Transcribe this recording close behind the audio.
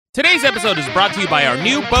Today's episode is brought to you by our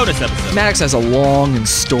new bonus episode. Maddox has a long and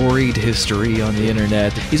storied history on the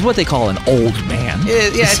internet. He's what they call an old man.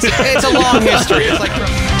 It's a long history. It's like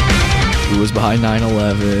Who was behind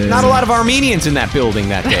 9/11? not a lot of Armenians in that building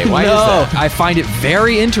that day. Why is that? I find it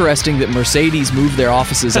very interesting that Mercedes moved their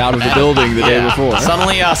offices out of the building the day before.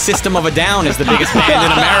 Suddenly, System of a Down is the biggest band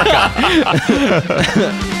in America.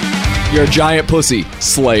 You're a giant pussy,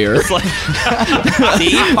 Slayer.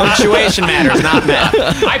 See, punctuation matters, not math.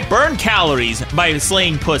 I burn calories by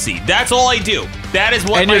slaying pussy. That's all I do. That is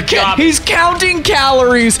what And my job he's counting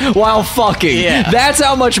calories while fucking. Yeah. That's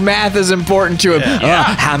how much math is important to him. Yeah.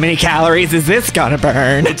 How many calories is this gonna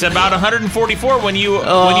burn? It's about 144 when you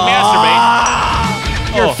masturbate.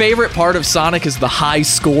 Your favorite part of Sonic is the high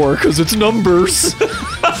score because it's numbers.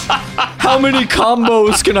 How many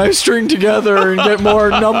combos can I string together and get more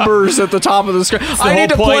numbers at the top of the screen? I need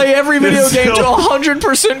to whole point. play every video It's game to still-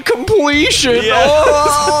 100% completion. Yeah.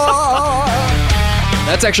 Oh.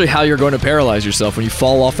 That's actually how you're going to paralyze yourself when you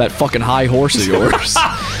fall off that fucking high horse of yours.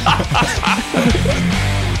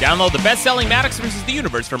 Download the best-selling Maddox vs. the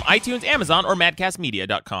Universe from iTunes, Amazon, or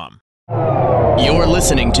madcastmedia.com. You're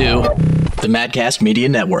listening to the Madcast Media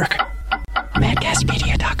Network.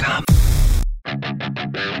 Madcastmedia.com.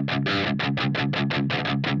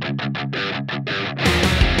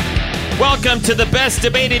 Welcome to the best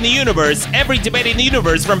debate in the universe. Every debate in the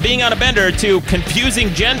universe, from being on a bender to confusing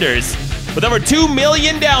genders. With over 2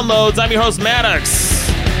 million downloads, I'm your host, Maddox.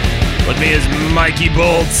 With me is Mikey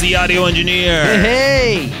Boltz, the audio engineer.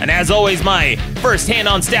 Hey! And as always, my first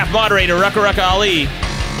hand-on staff moderator, Rucka Ali.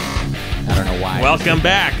 I don't know why. Welcome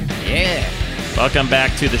back. Yeah. Welcome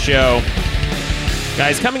back to the show.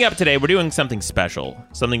 Guys, coming up today, we're doing something special.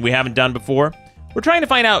 Something we haven't done before. We're trying to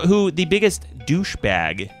find out who the biggest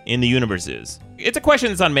douchebag in the universe is. It's a question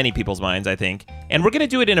that's on many people's minds, I think. And we're going to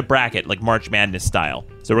do it in a bracket, like March Madness style.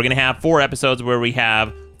 So we're going to have 4 episodes where we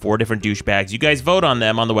have 4 different douchebags. You guys vote on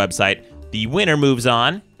them on the website. The winner moves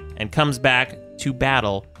on and comes back to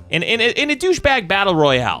battle in a douchebag battle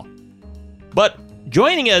royale. But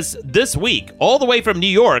joining us this week, all the way from New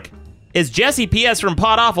York, is Jesse P.S. from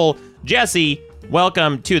Pod Awful. Jesse,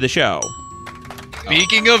 welcome to the show.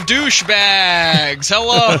 Speaking of douchebags,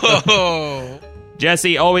 hello!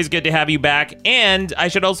 Jesse, always good to have you back. And I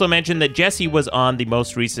should also mention that Jesse was on the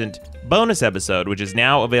most recent bonus episode, which is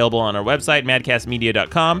now available on our website,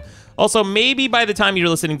 madcastmedia.com. Also, maybe by the time you're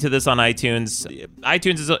listening to this on iTunes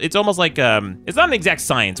is, it's almost like, it's not an exact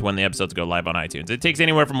science when the episodes go live on iTunes. It takes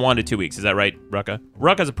anywhere from 1 to 2 weeks. Is that right, Rucka?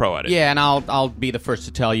 Rucka's a pro at it. Yeah, and I'll be the first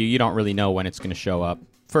to tell you, you don't really know when it's going to show up.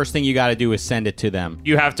 First thing you got to do is send it to them.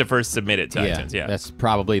 You have to first submit it to iTunes, yeah. That's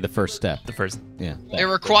probably the first step. The first. Yeah. It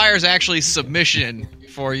requires actually submission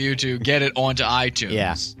for you to get it onto iTunes.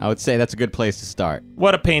 Yeah, I would say that's a good place to start.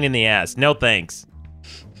 What a pain in the ass. No thanks.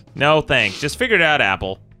 No thanks. Just figure it out,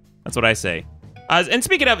 Apple. That's what I say. And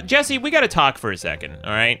speaking of, Jesse, we got to talk for a second,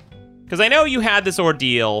 all right? Because I know you had this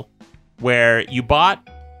ordeal where you bought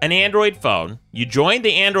an Android phone, you joined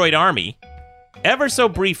the Android army, ever so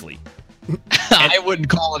briefly. I wouldn't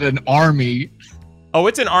call it an army. Oh,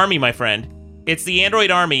 it's an army, my friend. It's the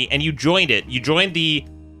Android army, and you joined it. You joined the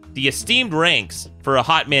esteemed ranks for a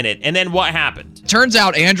hot minute, and then what happened? Turns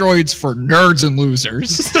out Android's for nerds and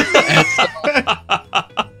losers. And so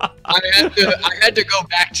I had to go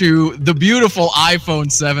back to the beautiful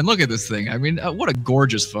iPhone 7. Look at this thing. I mean, what a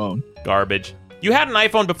gorgeous phone. Garbage. You had an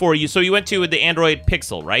iPhone before, so you went to the Android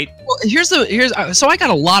Pixel, right? Well, so I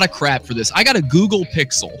got a lot of crap for this. I got a Google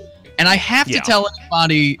Pixel, and I have to tell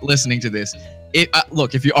anybody listening to this,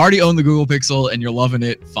 look, if you already own the Google Pixel and you're loving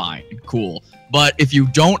it, fine, cool. But if you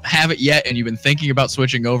don't have it yet and you've been thinking about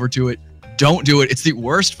switching over to it, don't do it. It's the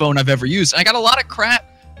worst phone I've ever used. And I got a lot of crap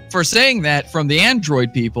for saying that from the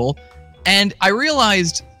Android people. And I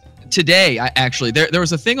realized today, there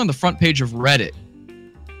was a thing on the front page of Reddit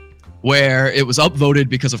where it was upvoted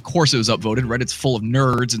because, of course, it was upvoted. Reddit's full of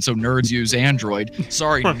nerds, and so nerds use Android.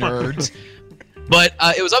 Sorry, nerds. But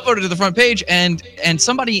it was upvoted to the front page, and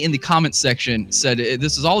somebody in the comments section said,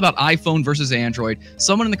 this is all about iPhone versus Android.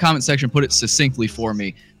 Someone in the comments section put it succinctly for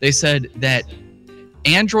me. They said that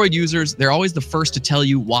Android users, they're always the first to tell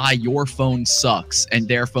you why your phone sucks and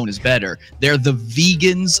their phone is better. They're the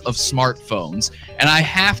vegans of smartphones. And I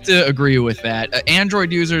have to agree with that.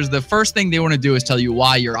 Android users, the first thing they want to do is tell you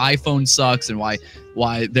why your iPhone sucks and why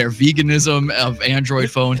their veganism of Android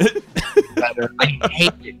phone is better. I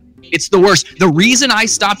hate it. It's the worst. The reason I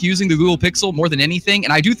stopped using the Google Pixel more than anything,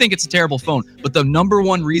 and I do think it's a terrible phone, but the number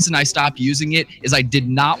one reason I stopped using it is I did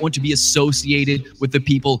not want to be associated with the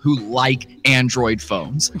people who like Android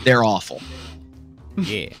phones. They're awful.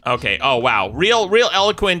 Yeah. Okay. Oh wow. Real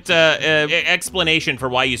eloquent explanation for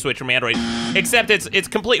why you switch from Android. Except it's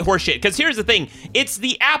complete horseshit. Because here's the thing: it's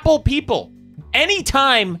the Apple people.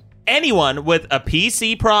 Anytime anyone with a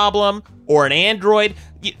PC problem or an Android,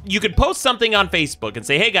 you could post something on Facebook and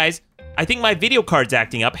say, "Hey guys, I think my video card's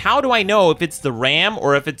acting up. How do I know if it's the RAM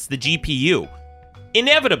or if it's the GPU?"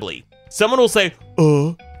 Inevitably, someone will say,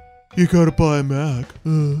 you gotta buy a Mac.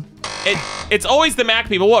 It's always the Mac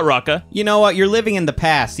people. What, Rucka? You know what? You're living in the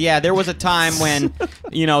past. Yeah, there was a time when,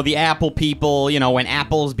 the Apple people, when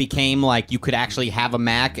Apples became like you could actually have a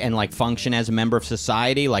Mac and like function as a member of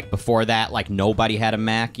society. Like before that, like nobody had a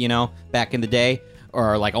Mac, back in the day.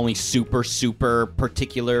 Or like only super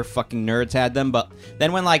particular fucking nerds had them. But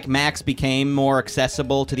then when like Macs became more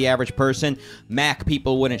accessible to the average person, Mac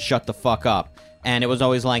people wouldn't shut the fuck up. And it was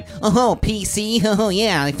always like, PC,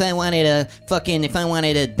 yeah, if I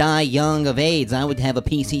wanted to die young of AIDS, I would have a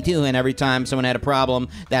PC too. And every time someone had a problem,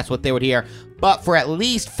 that's what they would hear. But for at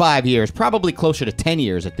least 5 years, probably closer to 10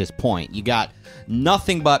 years at this point, you got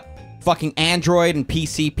nothing but fucking Android and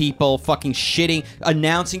PC people fucking shitting,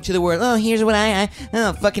 announcing to the world, here's what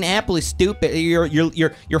fucking Apple is stupid.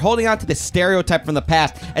 You're holding on to this stereotype from the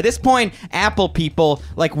past. At this point, Apple people,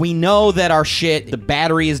 like, we know that our shit, the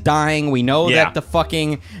battery is dying. We know that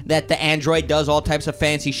the Android does all types of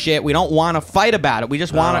fancy shit. We don't want to fight about it. We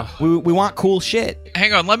just want to, we want cool shit.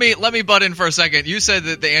 Hang on, let me butt in for a second. You said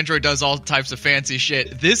that the Android does all types of fancy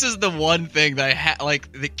shit. This is the one thing that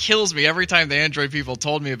that kills me every time the Android people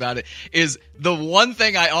told me about it. Is the one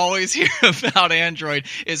thing I always hear about Android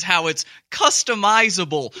is how it's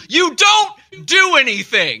customizable. You don't do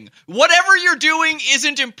anything. Whatever you're doing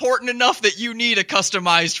isn't important enough that you need a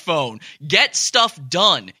customized phone. Get stuff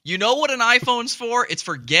done. You know what an iPhone's for? It's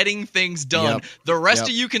for getting things done. Yep. The rest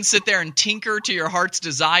of you can sit there and tinker to your heart's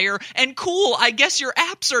desire. And cool, I guess your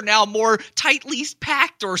apps are now more tightly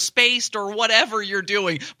packed or spaced or whatever you're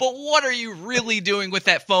doing. But what are you really doing with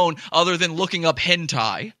that phone other than looking up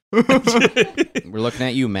hentai? We're looking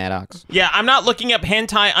at you, Maddox. Yeah, I'm not looking up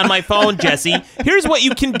hentai on my phone, Jesse. Here's what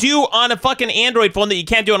you can do on a fucking Android phone that you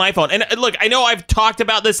can't do on iPhone. And look, I know I've talked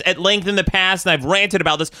about this at length in the past, and I've ranted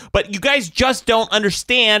about this, but you guys just don't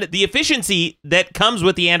understand the efficiency that comes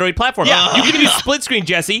with the Android platform. Yeah. You can do split screen,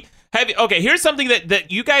 Jesse. Okay, here's something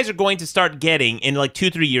that you guys are going to start getting in like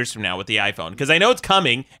 2-3 years from now with the iPhone, because I know it's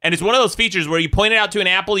coming, and it's one of those features where you point it out to an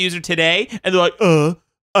Apple user today, and they're like,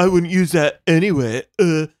 I wouldn't use that anyway,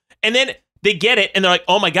 And then they get it, and they're like,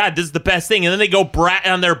 oh my God, this is the best thing. And then they go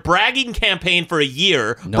on their bragging campaign for a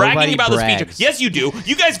year, bragging about this feature. Yes, you do.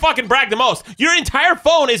 You guys fucking brag the most. Your entire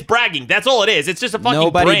phone is bragging. That's all it is. It's just a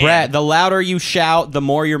fucking brand. The louder you shout, the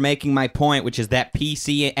more you're making my point, which is that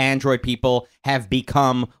PC and Android people have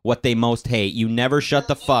become what they most hate. You never shut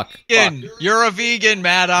the fuck. You're a vegan,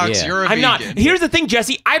 Maddox. Yeah. You're a vegan. I'm not. Here's the thing,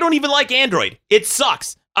 Jesse. I don't even like Android. It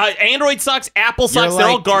sucks. Android sucks. Apple sucks. They're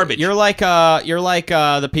all garbage. You're like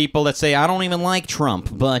the people that say I don't even like Trump,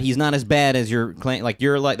 but he's not as bad as you're claiming. Like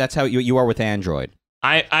you're like that's how you are with Android.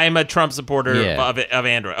 I'm a Trump supporter of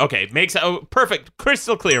Android. Okay, makes perfect,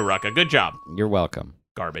 crystal clear, Rucka. Good job. You're welcome.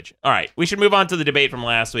 Garbage. All right, we should move on to the debate from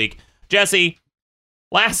last week. Jesse,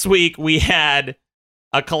 last week we had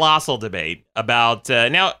a colossal debate about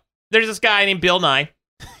now. There's this guy named Bill Nye.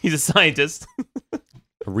 He's a scientist.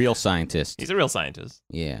 A real scientist. He's a real scientist.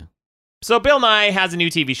 Yeah. So Bill Nye has a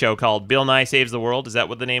new TV show called Bill Nye Saves the World. Is that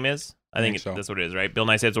what the name is? I think so. That's what it is, right? Bill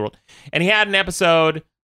Nye Saves the World. And he had an episode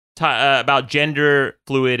about gender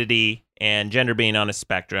fluidity and gender being on a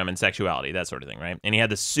spectrum and sexuality, that sort of thing, right? And he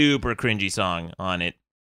had the super cringy song on it.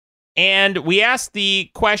 And we asked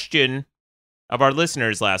the question of our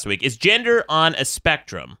listeners last week, is gender on a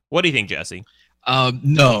spectrum? What do you think, Jesse?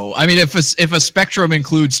 No. I mean, if a spectrum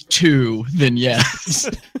includes 2, then yes.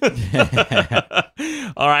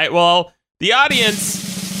 All right. Well, the audience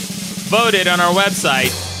voted on our website,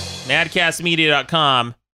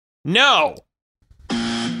 madcastmedia.com. No.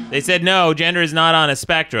 They said no, gender is not on a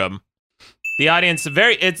spectrum. The audience,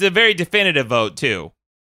 it's a very definitive vote, too.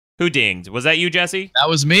 Who dinged? Was that you, Jesse? That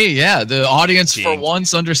was me, yeah. The audience, for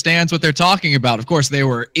once, understands what they're talking about. Of course, they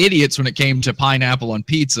were idiots when it came to pineapple on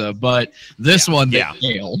pizza, but this one, they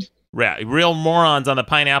nailed. Yeah, real morons on the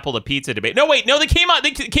pineapple to pizza debate. No, wait, no, they came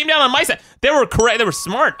down on my side. They were correct. They were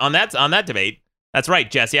smart on that debate. That's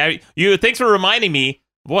right, Jesse. Thanks for reminding me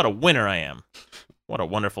what a winner I am. What a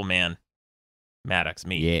wonderful man. Maddox,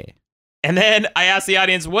 me. Yeah. And then I asked the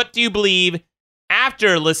audience, what do you believe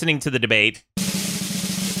after listening to the debate?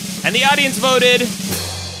 And the audience voted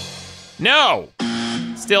no.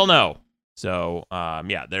 Still no. So,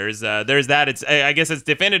 there's that. I guess it's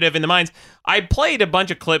definitive in the minds. I played a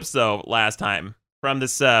bunch of clips though last time from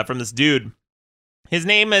this dude. His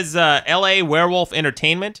name is L.A. Werewolf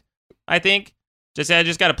Entertainment, I think. I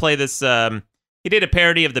just got to play this. He did a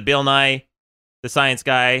parody of the Bill Nye, the Science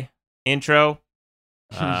Guy intro.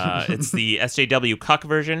 It's the SJW Cuck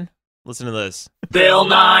version. Listen to this. Bill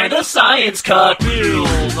Nye the Science Cuck. Bill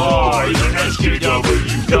Nye the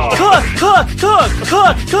SJW Cuck.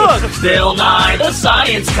 Cook. Bill Nye the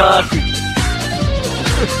Science Cuck.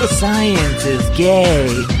 Science is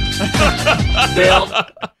gay. Bill.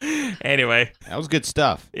 Anyway. That was good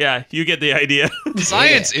stuff. Yeah, you get the idea.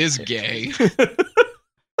 Science is gay.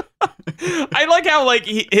 I like how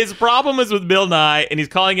his problem is with Bill Nye, and he's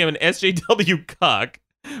calling him an SJW cuck,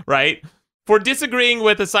 right? For disagreeing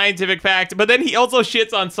with a scientific fact, but then he also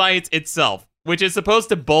shits on science itself, which is supposed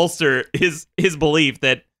to bolster his belief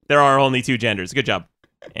that there are only two genders. Good job.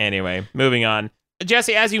 Anyway, moving on.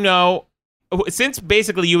 Jesse, as you know, since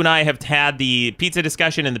basically you and I have had the pizza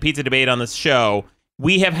discussion and the pizza debate on this show,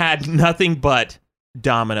 we have had nothing but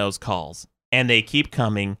Domino's calls, and they keep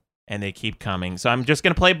coming. And they keep coming. So I'm just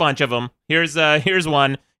going to play a bunch of them. Here's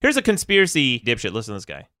one. Here's a conspiracy dipshit. Listen to this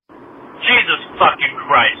guy. Jesus fucking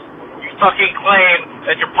Christ. You fucking claim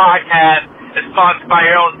that your podcast is sponsored by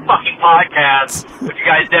your own fucking podcast, but you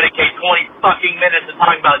guys dedicate 20 fucking minutes to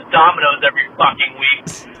talking about Domino's every fucking week.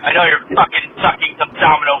 I know you're fucking sucking some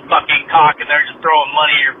Domino fucking cock and they're just throwing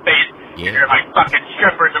money in your face. Yeah. You're like fucking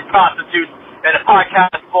strippers and prostitutes in a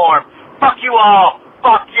podcast form. Fuck you all.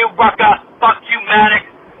 Fuck you, Rucka. Fuck you, Manning.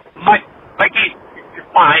 Mikey, you're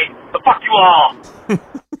fine, but fuck you all.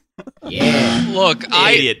 Yeah. Look,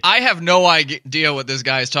 I have no idea what this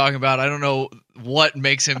guy is talking about. I don't know what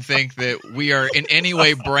makes him think that we are in any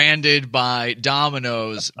way branded by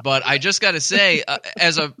Domino's, but I just got to say,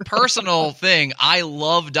 as a personal thing, I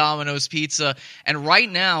love Domino's Pizza, and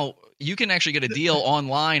right now you can actually get a deal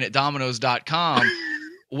online at Domino's.com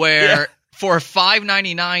where for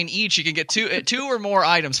 $5.99 each, you can get two or more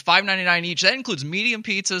items, $5.99 each. That includes medium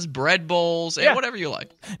pizzas, bread bowls, and whatever you like.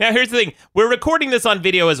 Now, here's the thing. We're recording this on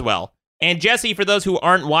video as well. And Jesse, for those who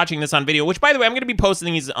aren't watching this on video, which, by the way, I'm going to be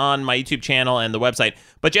posting these on my YouTube channel and the website,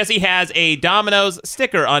 but Jesse has a Domino's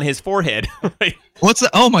sticker on his forehead. What's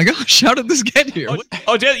that? Oh, my gosh. How did this get here?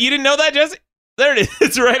 Oh, you didn't know that, Jesse? There it is.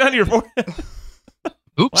 It's right on your forehead.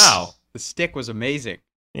 Oops. Wow. The stick was amazing.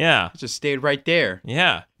 Yeah. It just stayed right there.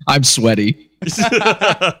 Yeah. I'm sweaty.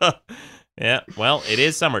 Yeah. Well, it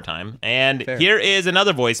is summertime. And Fair. Here is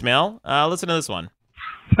another voicemail. Listen to this one.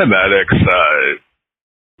 Hi, Maddox.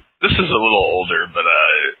 This is a little older, but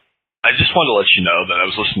I just wanted to let you know that I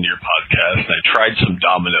was listening to your podcast and I tried some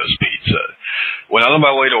Domino's pizza. Went out on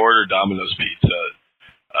my way to order Domino's pizza.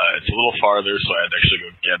 It's a little farther, so I had to actually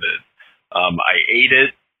go get it. I ate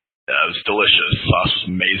it. It was delicious. Sauce was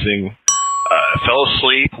amazing. I fell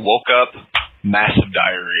asleep, woke up, massive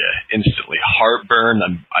diarrhea instantly. Heartburn.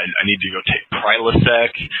 I need to go take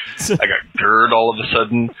Prilosec. I got GERD all of a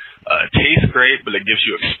sudden. Tastes great, but it gives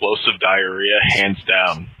you explosive diarrhea, hands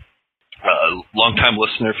down. Long-time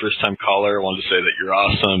listener, first-time caller. I wanted to say that you're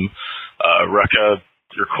awesome. Rucka,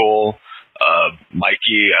 you're cool.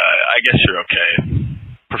 Mikey, I guess you're okay.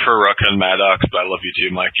 Prefer Rucka and Maddox, but I love you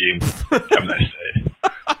too, Mikey. Have a nice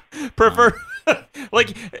day. Prefer...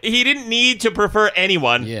 Like, he didn't need to prefer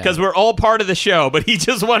anyone because we're all part of the show, but he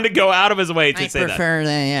just wanted to go out of his way to say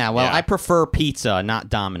that. I prefer pizza, not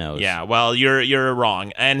Domino's. Yeah, well, you're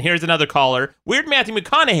wrong. And here's another caller. Weird Matthew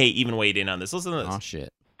McConaughey even weighed in on this. Listen to this. Oh,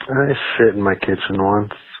 shit. I shit in my kitchen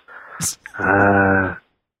once.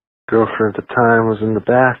 Girlfriend at the time was in the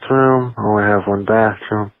bathroom. I only have one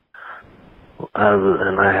bathroom.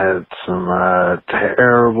 And I had some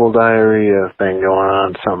terrible diarrhea thing going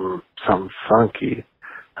on, something funky.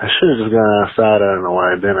 I should have just gone outside. I don't know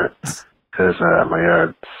why I didn't, because my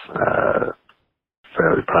yard's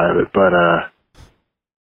fairly private. But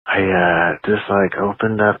I just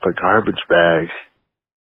opened up a garbage bag,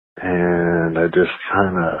 and I just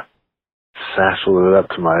kind of satcheled it up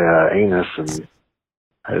to my anus, and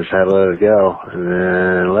I just had to let it go. And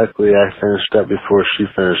then luckily I finished up before she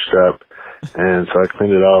finished up. And so I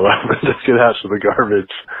cleaned it all up and took it out to the garbage.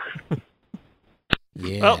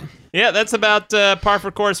 Yeah. Well, yeah, that's about par for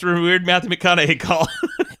course for a Weird Matthew McConaughey call.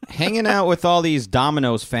 Hanging out with all these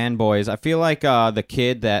Domino's fanboys, I feel like the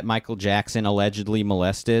kid that Michael Jackson allegedly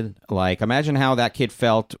molested. Like, imagine how that kid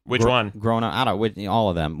felt. Which one? Growing up, I don't know, all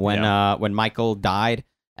of them. When Michael died,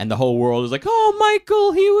 and the whole world was like, "Oh,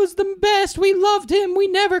 Michael, he was the best. We loved him. We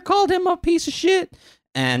never called him a piece of shit."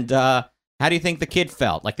 And how do you think the kid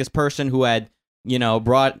felt? Like this person who had,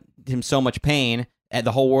 brought him so much pain, and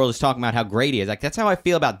the whole world is talking about how great he is. Like, that's how I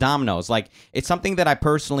feel about Domino's. Like, it's something that I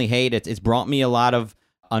personally hate. It's brought me a lot of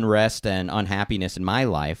unrest and unhappiness in my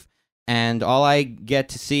life. and all I get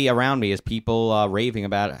to see around me is people raving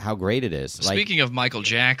about how great it is. Speaking of Michael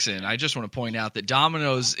Jackson, I just want to point out that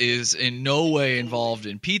Domino's is in no way involved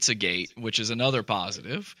in Pizzagate, which is another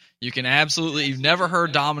positive. You can you've never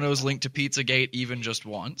heard Domino's linked to Pizzagate even just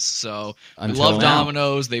once. So we love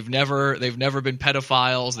Domino's. They've never been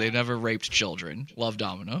pedophiles. They've never raped children. Love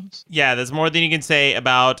Domino's. Yeah, there's more than you can say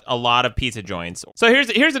about a lot of pizza joints. So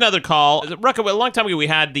here's another call. Rucka, a long time ago we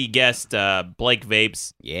had the guest Blake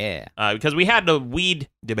Vapes. Yeah. Because we had a weed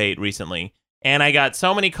debate recently, and I got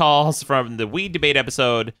so many calls from the weed debate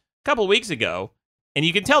episode a couple weeks ago, and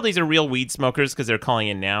you can tell these are real weed smokers because they're calling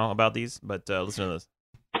in now about these. But listen to this.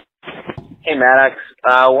 Hey, Maddox,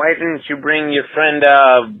 why didn't you bring your friend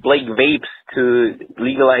Blake Vapes to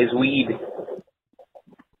legalize weed?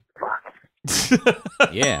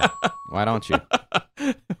 Yeah, why don't you?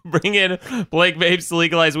 Bring in Blake Vapes to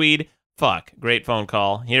legalize weed. Fuck, great phone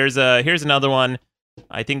call. Here's another one.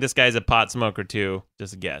 I think this guy's a pot smoker too.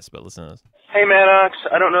 Just a guess, but listen to this. Hey, Maddox,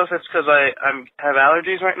 I don't know if it's because I have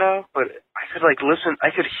allergies right now, but I could listen. I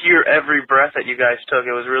could hear every breath that you guys took.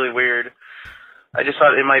 It was really weird. I just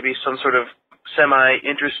thought it might be some sort of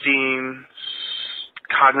semi-interesting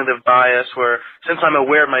cognitive bias where, since I'm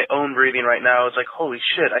aware of my own breathing right now, it's like, holy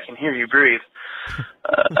shit, I can hear you breathe.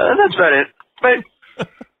 That's about it.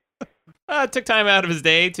 Bye. Took time out of his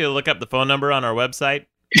day to look up the phone number on our website.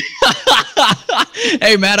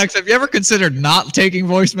 Hey, Maddox, have you ever considered not taking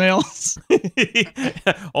voicemails?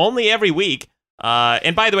 Only every week.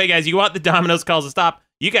 And by the way, guys, you want the Domino's calls to stop?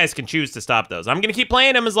 You guys can choose to stop those. I'm going to keep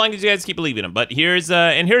playing them as long as you guys keep leaving them. But here's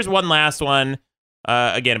one last one,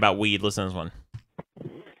 again, about weed. Listen to this one.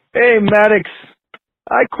 Hey, Maddox.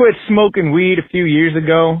 I quit smoking weed a few years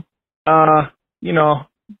ago. I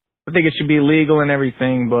think it should be legal and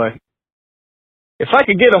everything, but if I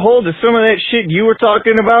could get a hold of some of that shit you were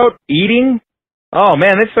talking about, eating, oh,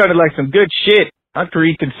 man, that sounded like some good shit. I'll have to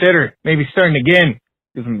reconsider. Maybe starting again.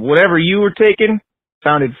 Because whatever you were taking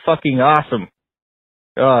sounded fucking awesome.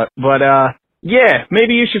 Yeah,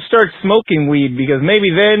 maybe you should start smoking weed because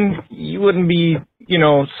maybe then you wouldn't be,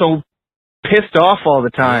 so pissed off all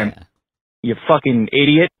the time. Yeah. You fucking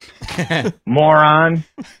idiot. Moron.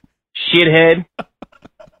 Shithead.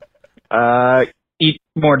 Eat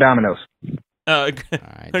more Domino's. All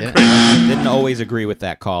right. Didn't always agree with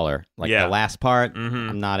that caller. The last part,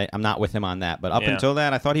 I'm not with him on that. But up until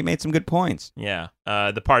that, I thought he made some good points. Yeah.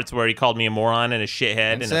 The parts where he called me a moron and a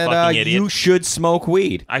shithead and said, a fucking idiot. You should smoke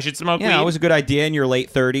weed. I should smoke weed? Yeah, it was a good idea in your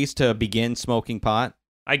late 30s to begin smoking pot.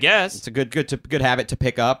 I guess. It's a good habit to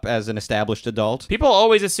pick up as an established adult. People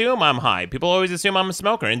always assume I'm high. People always assume I'm a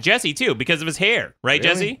smoker. And Jesse, too, because of his hair. Right,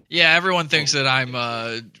 really? Jesse? Yeah, everyone thinks that I'm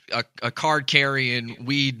a card-carrying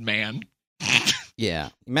weed man. Yeah.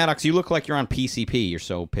 Maddox, you look like you're on PCP. You're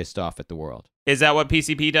so pissed off at the world. Is that what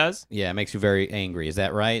PCP does? Yeah, it makes you very angry. Is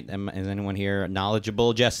that right? Is anyone here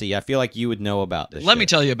knowledgeable? Jesse, I feel like you would know about this. Let me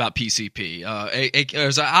tell you about PCP.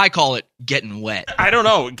 As I call it, getting wet. I don't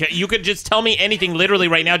know. You could just tell me anything literally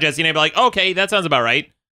right now, Jesse, and I'd be like, okay, that sounds about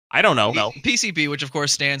right. I don't know. PCP, which of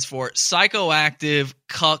course stands for Psychoactive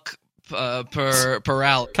Cuck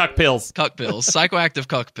Paralysis. Cuck pills. Cuck pills. Psychoactive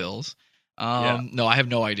cuck pills. No, I have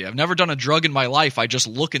no idea. I've never done a drug in my life. I just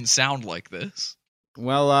look and sound like this.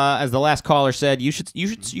 Well, as the last caller said, you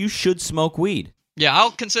should smoke weed. Yeah,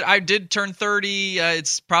 I'll consider. I did turn 30.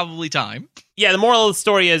 It's probably time. Yeah, the moral of the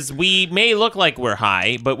story is we may look like we're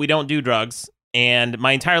high, but we don't do drugs. And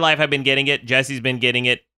my entire life I've been getting it. Jesse's been getting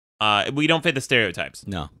it. We don't fit the stereotypes.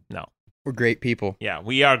 No. We're great people. Yeah,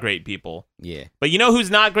 we are great people. Yeah. But you know who's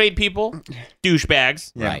not great people?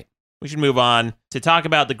 Douchebags. Yeah. Right. We should move on to talk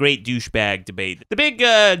about the great douchebag debate. The big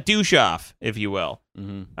douche-off, if you will.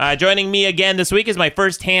 Mm-hmm. Joining me again this week is my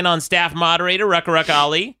first hand-on-staff moderator, Rucka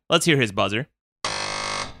Ali. Let's hear his buzzer.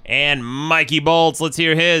 And Mikey Bolts. Let's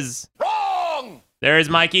hear his. Wrong! There's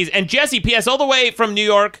Mikey's. And Jesse, P.S., all the way from New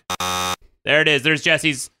York. There it is. There's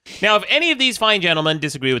Jesse's. Now, if any of these fine gentlemen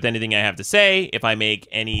disagree with anything I have to say, if I make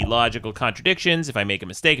any logical contradictions, if I make a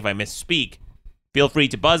mistake, if I misspeak, feel free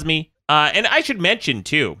to buzz me. And I should mention,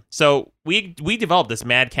 too, so we developed this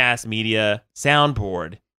Madcast Media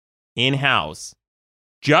soundboard in-house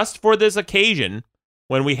just for this occasion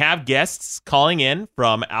when we have guests calling in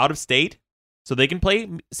from out of state so they can play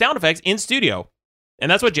sound effects in studio.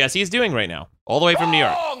 And that's what Jesse is doing right now, all the way from New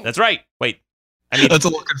York. That's right. Wait. That's a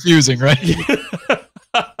little confusing, right?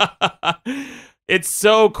 It's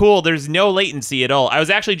so cool. There's no latency at all. I was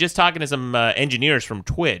actually just talking to some engineers from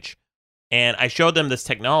Twitch, and I showed them this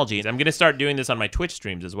technology. I'm going to start doing this on my Twitch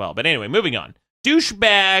streams as well. But anyway, moving on.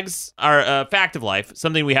 Douchebags are a fact of life,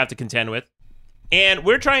 something we have to contend with. And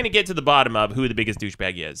we're trying to get to the bottom of who the biggest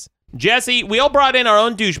douchebag is. Jesse, we all brought in our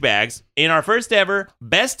own douchebags in our first ever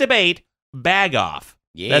Best Debate Bag Off.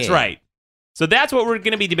 Yeah. That's right. So that's what we're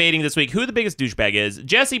going to be debating this week, who the biggest douchebag is.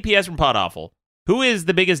 Jesse, PS from Pod Awful, who is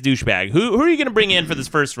the biggest douchebag? Who are you going to bring in for this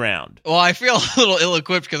first round? Well, I feel a little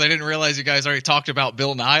ill-equipped because I didn't realize you guys already talked about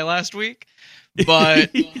Bill Nye last week.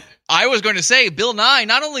 But I was going to say Bill Nye,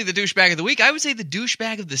 not only the douchebag of the week, I would say the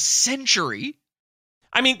douchebag of the century.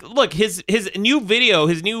 I mean, look, his new video,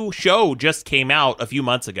 his new show just came out a few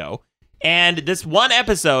months ago. And this one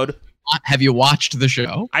episode... Have you watched the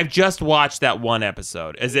show? I've just watched that one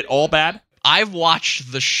episode. Is it all bad? I've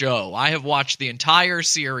watched the show. I have watched the entire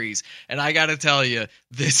series, and I got to tell you,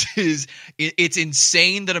 it's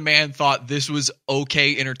insane that a man thought this was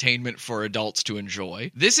okay entertainment for adults to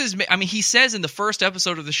enjoy. He says in the first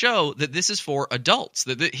episode of the show that this is for adults,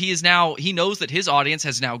 that he knows that his audience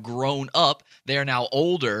has now grown up. They are now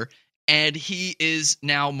older, and he is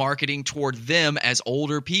now marketing toward them as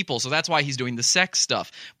older people. So that's why he's doing the sex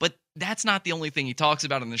stuff. But that's not the only thing he talks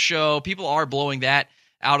about in the show. People are blowing that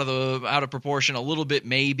out of proportion a little bit,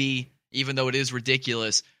 maybe, even though it is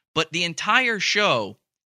ridiculous. But the entire show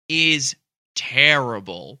is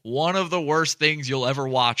terrible. One of the worst things you'll ever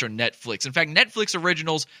watch on Netflix. In fact, Netflix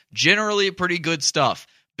originals, generally pretty good stuff.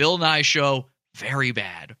 Bill Nye show, very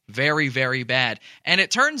bad. Very, very bad. And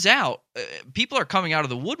it turns out people are coming out of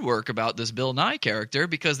the woodwork about this Bill Nye character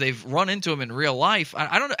because they've run into him in real life.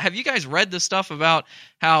 I don't know. Have you guys read the stuff about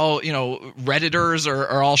how, Redditors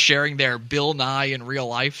are all sharing their Bill Nye in real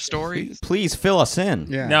life stories? Please fill us in.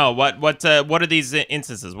 Yeah. No, what are these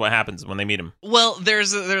instances? What happens when they meet him? Well,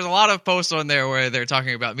 there's a lot of posts on there where they're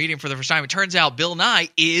talking about meeting him for the first time. It turns out Bill Nye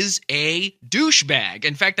is a douchebag.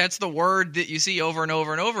 In fact, that's the word that you see over and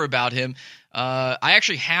over and over about him. I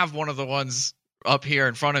actually have one of the ones up here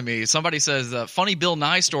in front of me. Somebody says, funny Bill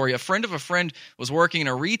Nye story. A friend of a friend was working in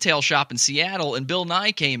a retail shop in Seattle, and Bill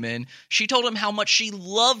Nye came in. She told him how much she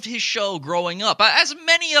loved his show growing up, as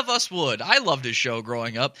many of us would. I loved his show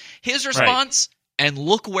growing up. His response, and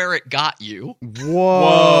look where it got you. Whoa.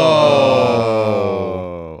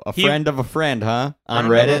 A friend of a friend, huh? On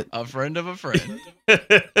Reddit? A friend of a friend.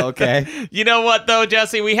 Okay. You know what, though,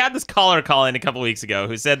 Jesse? We had this caller call in a couple weeks ago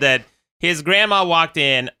who said that his grandma walked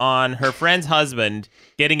in on her friend's husband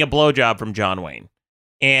getting a blowjob from John Wayne.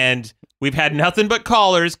 And we've had nothing but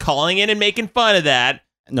callers calling in and making fun of that.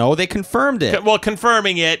 No, they confirmed it. Well,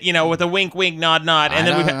 confirming it, with a wink, wink, nod, nod. And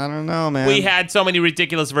I don't know, man. We had so many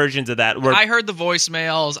ridiculous versions of that. I heard the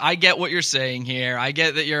voicemails. I get what you're saying here. I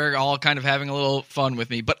get that you're all kind of having a little fun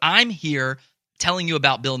with me. But I'm here telling you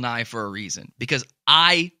about Bill Nye for a reason. Because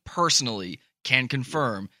I personally can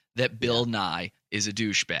confirm that Bill Nye is a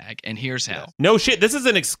douchebag, and here's how. No shit, this is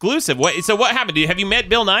an exclusive. So what happened? Have you met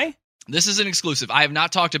Bill Nye? This is an exclusive. I have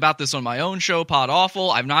not talked about this on my own show, Pod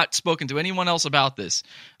Awful. I've not spoken to anyone else about this.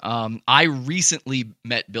 I recently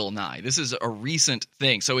met Bill Nye. This is a recent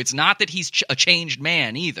thing, so it's not that he's a changed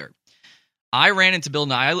man either. I ran into Bill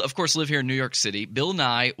Nye. I, of course, live here in New York City. Bill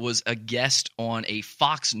Nye was a guest on a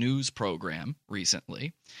Fox News program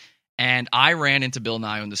recently. And I ran into Bill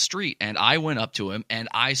Nye on the street, and I went up to him, and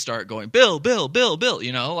I start going, Bill, Bill, Bill, Bill,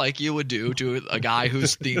 like you would do to a guy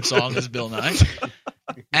whose theme song is Bill Nye.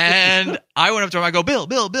 And I went up to him, I go, Bill,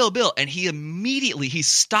 Bill, Bill, Bill. And he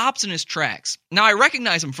stops in his tracks. Now, I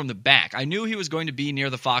recognize him from the back. I knew he was going to be near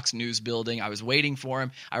the Fox News building. I was waiting for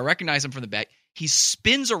him. I recognize him from the back. He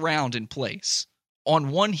spins around in place on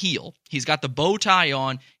one heel. He's got the bow tie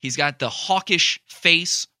on. He's got the hawkish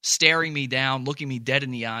face staring me down, looking me dead in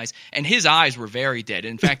the eyes. And his eyes were very dead.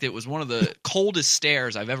 In fact, it was one of the coldest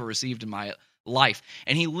stares I've ever received in my life.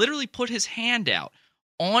 And he literally put his hand out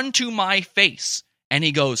onto my face. And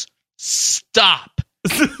he goes, stop.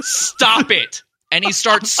 Stop it. And he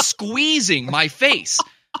starts squeezing my face.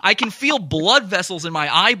 I can feel blood vessels in my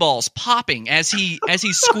eyeballs popping as he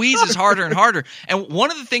squeezes harder and harder. And one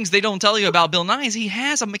of the things they don't tell you about Bill Nye is he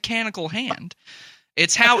has a mechanical hand.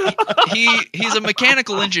 It's how he's a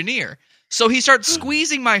mechanical engineer. So he starts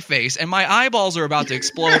squeezing my face, and my eyeballs are about to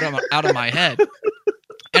explode out of my head.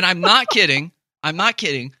 And I'm not kidding.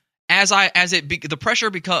 As the pressure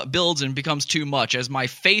builds and becomes too much, as my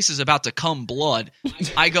face is about to come blood,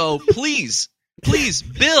 I go, please,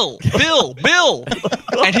 Bill.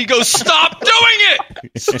 And he goes, stop doing it!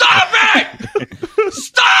 Stop it!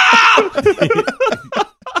 Stop!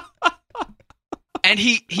 And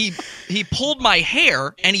he pulled my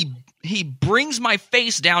hair, and he brings my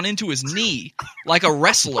face down into his knee like a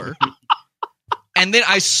wrestler. And then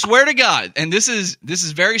I swear to God, and this is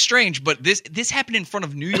very strange, but this happened in front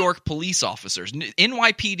of New York police officers.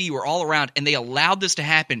 NYPD were all around, and they allowed this to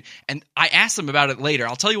happen. And I asked them about it later.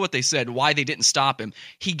 I'll tell you what they said, why they didn't stop him.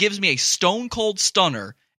 He gives me a stone cold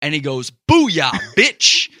stunner and he goes, "Booyah,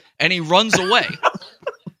 bitch!" and he runs away.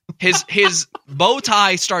 His bow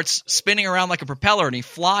tie starts spinning around like a propeller, and he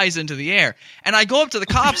flies into the air. And I go up to the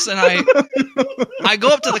cops, and I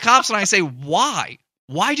say, "Why?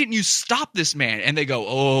 Why didn't you stop this man?" And they go,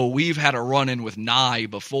 "Oh, we've had a run-in with Nye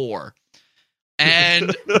before."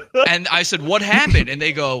 And I said, "What happened?" And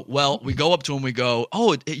they go, "Well," we go up to him, we go,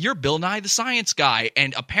 "Oh, you're Bill Nye the Science Guy."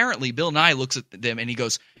 And apparently Bill Nye looks at them and he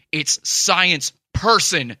goes, "It's science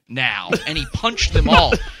person now." And he punched them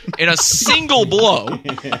all in a single blow,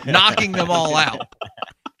 knocking them all out.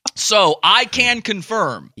 So I can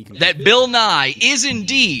confirm that Bill Nye is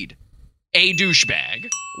indeed a douchebag.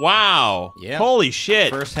 Wow. Yeah. Holy shit.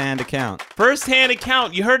 First-hand account. First-hand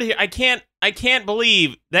account. You heard it here. I can't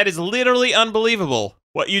believe that is literally unbelievable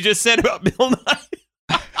what you just said about Bill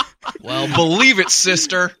Nye. Well, believe it,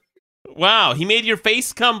 sister. Wow, he made your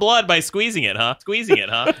face come blood by squeezing it, huh?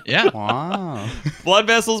 Yeah. Wow. Blood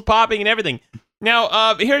vessels popping and everything.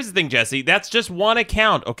 Now, here's the thing, Jesse. That's just one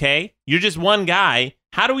account, okay? You're just one guy.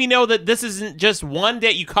 How do we know that this isn't just one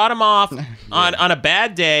day? You caught him off on a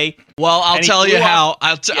bad day. Well, I'll tell you how.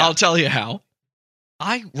 I'll tell you how.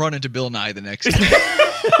 I run into Bill Nye the next day.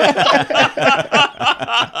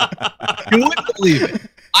 You wouldn't believe it.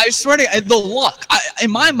 I swear to you, the luck. In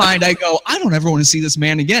my mind, I go, I don't ever want to see this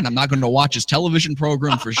man again. I'm not going to watch his television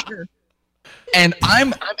program for sure. And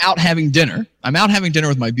I'm out having dinner. I'm out having dinner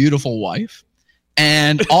with my beautiful wife.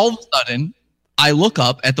 And all of a sudden, I look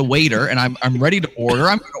up at the waiter, and I'm ready to order.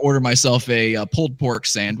 I'm going to order myself a pulled pork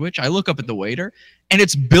sandwich. I look up at the waiter, and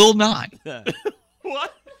it's Bill Nye.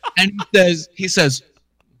 What? And he says,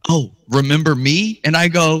 "Oh, remember me?" And I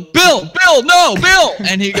go, Bill, no, Bill.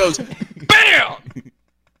 And he goes, BAM!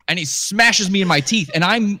 And he smashes me in my teeth. And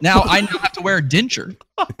I now have to wear a denture.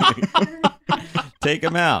 Take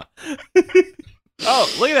him out.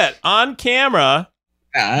 Oh, look at that. On camera.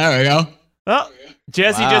 There we go. Oh,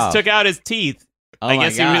 Jesse just took out his teeth. Oh I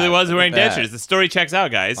guess he really was wearing Look at that. dentures. The story checks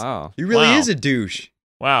out, guys. Wow. He really is a douche.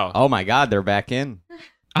 Wow. Oh my God, they're back in.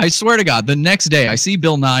 I swear to God, the next day I see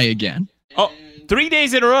Bill Nye again. Oh, 3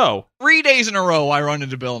 days in a row. 3 days in a row I run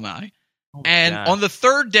into Bill Nye. And God. on the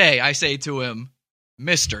third day I say to him,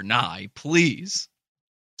 "Mr. Nye, please,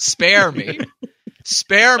 spare me.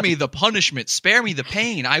 Spare me the punishment. Spare me the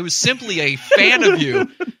pain. I was simply a fan of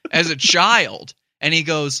you as a child." And he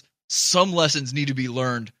goes, "Some lessons need to be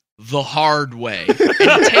learned the hard way." And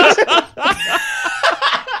it takes...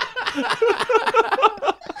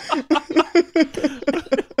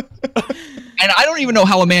 And I don't even know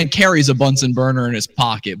how a man carries a Bunsen burner in his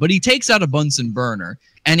pocket, but he takes out a Bunsen burner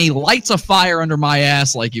and he lights a fire under my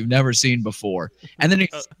ass like you've never seen before. And then he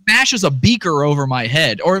smashes a beaker over my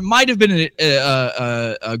head, or it might have been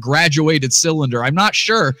a graduated cylinder. I'm not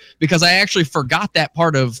sure, because I actually forgot that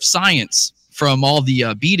part of science from all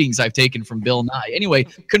the beatings I've taken from Bill Nye. Anyway,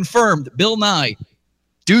 confirmed, Bill Nye,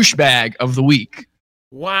 douchebag of the week.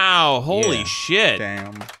 Wow. Holy shit.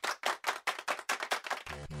 Damn.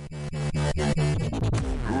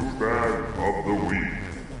 Douchebag of the week.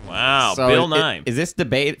 Wow. So Bill Nye. Is this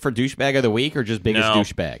debate for douchebag of the week or just biggest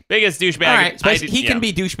douchebag? Biggest douchebag. All right. He can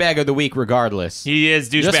be douchebag of the week regardless. He is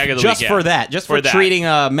douchebag of the week. Just for that. Just for treating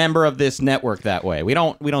a member of this network that way. We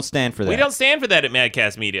don't stand for that. We don't stand for that at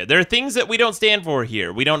Madcast Media. There are things that we don't stand for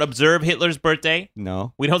here. We don't observe Hitler's birthday.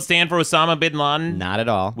 No. We don't stand for Osama bin Laden. Not at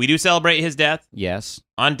all. We do celebrate his death. Yes.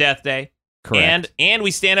 On Death Day. Correct. And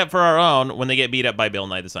we stand up for our own when they get beat up by Bill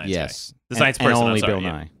Nye the Science Yes. Guy. The science person. And only I'm sorry, Bill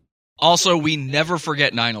Nye. Also, we never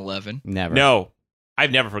forget 9/11. Never. No. I've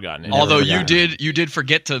never forgotten it. Although you did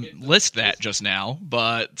forget to list that just now,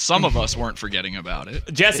 but some of us weren't forgetting about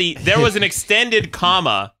it. Jesse, there was an extended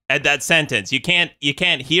comma at that sentence. You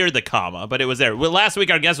can't hear the comma, but it was there. Well, last week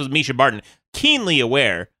our guest was Misha Barton, keenly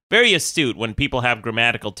aware, very astute when people have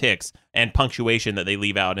grammatical tics and punctuation that they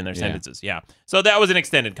leave out in their sentences. Yeah. So that was an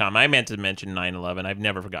extended comma. I meant to mention 9/11. I've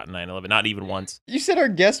never forgotten 9/11, not even once. You said our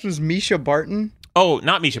guest was Misha Barton? Oh,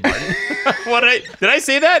 not Misha Barton. Did I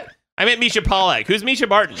say that? I meant Misha Pollack. Who's Misha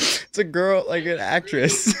Barton? It's a girl, like an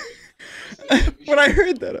actress. When I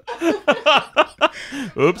heard that.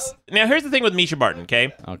 Oops. Now, here's the thing with Misha Barton,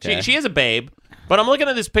 okay? She is a babe, but I'm looking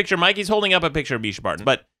at this picture. Mikey's holding up a picture of Misha Barton.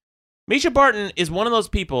 But Misha Barton is one of those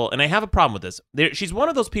people, and I have a problem with this. She's one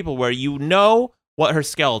of those people where you know what her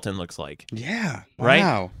skeleton looks like. Yeah. Right?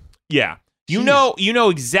 Wow. Yeah. You know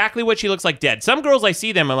exactly what she looks like dead. Some girls, I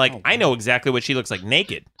see them, I'm like, I know exactly what she looks like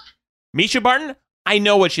naked. Misha Barton, I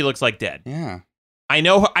know what she looks like dead. Yeah. I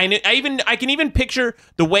know her. I can even picture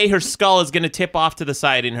the way her skull is going to tip off to the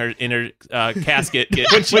side in her casket. I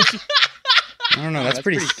don't know. That's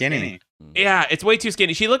pretty skinny. Yeah, it's way too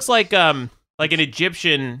skinny. She looks like an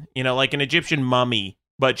Egyptian, like an Egyptian mummy.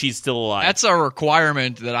 but she's still alive. That's a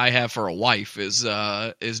requirement that I have for a wife is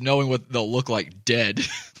knowing what they'll look like dead.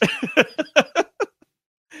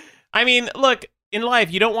 I mean, look, in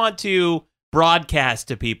life, you don't want to broadcast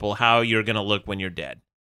to people how you're going to look when you're dead.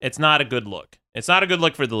 It's not a good look. It's not a good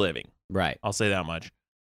look for the living. Right. I'll say that much.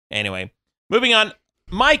 Anyway, moving on.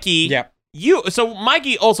 Mikey. Yeah. So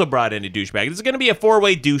Mikey also brought in a douchebag. This is going to be a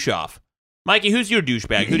 4-way douche-off. Mikey, who's your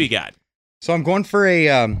douchebag? Who do you got? So I'm going for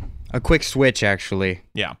a quick switch, actually.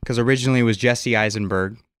 Yeah. Because originally it was Jesse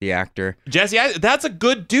Eisenberg, the actor. That's a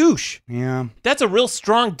good douche. Yeah. That's a real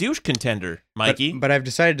strong douche contender, Mikey. But I've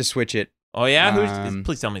decided to switch it. Oh, yeah?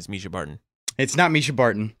 Please tell me it's Misha Barton. It's not Misha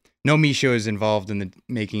Barton. No Misha is involved in the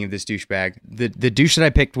making of this douchebag. The douche that I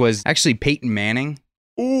picked was actually Payton Manning.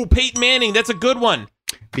 Ooh, Payton Manning. That's a good one.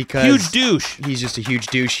 Because huge douche. He's just a huge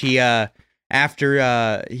douche. He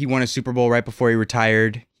after he won a Super Bowl right before he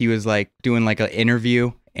retired, he was like doing like an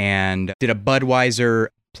interview and did a Budweiser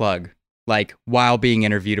plug like while being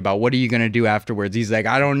interviewed about what are you going to do afterwards. He's like,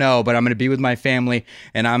 I don't know, but I'm going to be with my family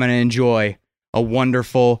and I'm going to enjoy a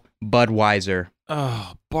wonderful Budweiser.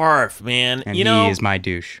 Oh, barf, man. And he is my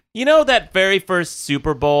douche. You know that very first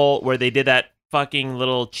Super Bowl where they did that fucking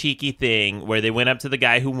little cheeky thing where they went up to the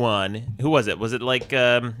guy who won? Who was it? Was it like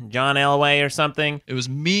John Elway or something? It was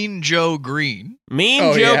Mean Joe Green.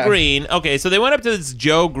 Joe Green. Okay, so they went up to this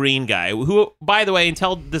Joe Green guy who, by the way,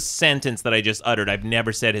 until the sentence that I just uttered, I've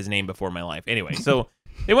never said his name before in my life. Anyway, so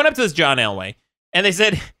they went up to this John Elway and they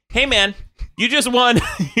said, "Hey man, you just won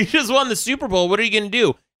the Super Bowl. What are you going to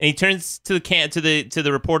do?" And he turns to the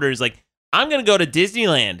reporter. He's like, "I'm gonna go to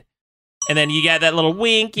Disneyland." And then you got that little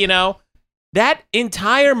wink, you know. That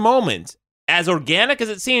entire moment, as organic as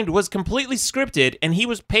it seemed, was completely scripted, and he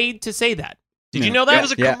was paid to say that. Did you know that? It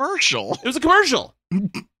was a commercial. It was a commercial.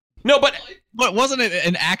 No, but wasn't it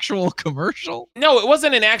an actual commercial? No, it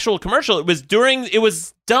wasn't an actual commercial. It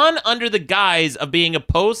was done under the guise of being a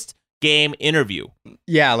post-game interview.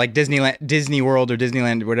 Yeah, like Disney World or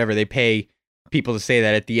Disneyland, whatever. They pay people to say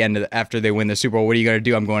that at the end after they win the Super Bowl. What are you going to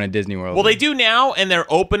do? I'm going to Disney World. Well, they do now, and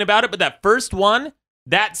they're open about it. But that first one,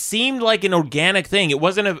 that seemed like an organic thing. It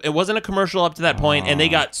wasn't a commercial up to that point, and they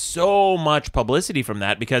got so much publicity from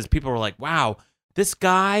that because people were like, "Wow, this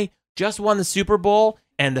guy just won the Super Bowl,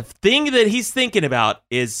 and the thing that he's thinking about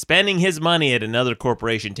is spending his money at another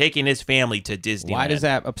corporation, taking his family to Disneyland." Why does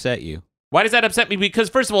that upset you? Why does that upset me? Because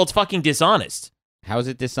first of all, it's fucking dishonest. How is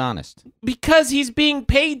it dishonest? Because he's being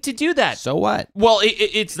paid to do that. So what? Well,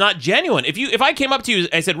 it's not genuine. If I came up to you,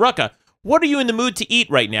 I said, "Rucka, what are you in the mood to eat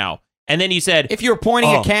right now?" And then you said, if you were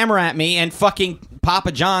pointing a camera at me and fucking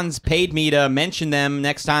Papa John's paid me to mention them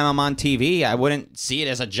next time I'm on TV, I wouldn't see it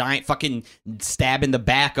as a giant fucking stab in the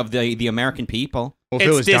back of the American people. Well, if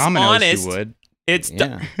it was Domino's, you would. It's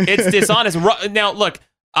dishonest. Now, look.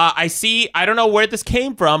 I don't know where this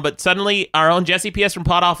came from, but suddenly our own Jesse P.S. from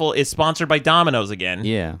Pod Awful is sponsored by Domino's again.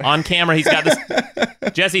 Yeah. On camera, he's got this.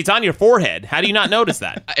 Jesse, it's on your forehead. How do you not notice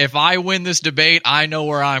that? If I win this debate, I know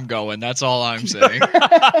where I'm going. That's all I'm saying.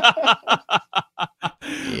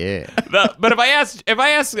 Yeah. But if I ask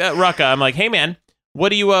Rucka, I'm like, "Hey man,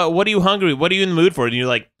 what are you hungry? What are you in the mood for?" And you're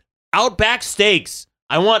like, "Outback Steaks.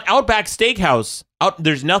 I want Outback Steakhouse.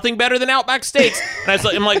 There's nothing better than Outback Steaks." And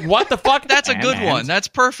I'm like, what the fuck? That's a good one. That's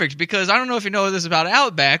perfect because I don't know if you know this about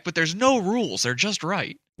Outback, but there's no rules. They're just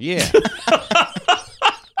right. Yeah.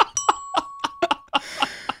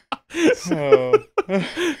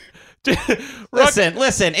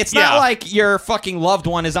 Listen. It's not like your fucking loved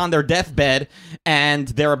one is on their deathbed and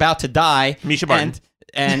they're about to die. Misha Barton.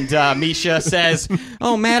 And Misha says,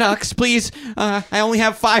 "Oh, Maddox, please, I only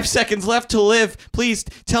have 5 seconds left to live. Please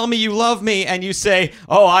tell me you love me." And you say,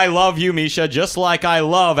 "Oh, I love you, Misha, just like I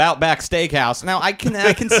love Outback Steakhouse." Now, I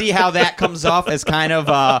can see how that comes off as kind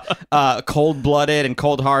of cold-blooded and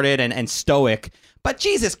cold-hearted and stoic. But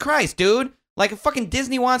Jesus Christ, dude. Like, if fucking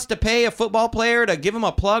Disney wants to pay a football player to give him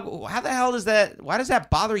a plug, how the hell does that, why does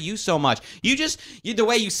that bother you so much? The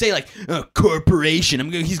way you say, like,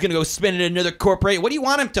 corporation, he's going to go spend it at another corporation. What do you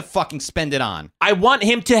want him to fucking spend it on? I want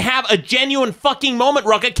him to have a genuine fucking moment,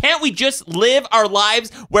 Rucka. Can't we just live our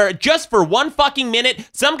lives where just for one fucking minute,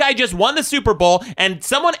 some guy just won the Super Bowl and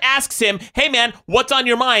someone asks him, "Hey man, what's on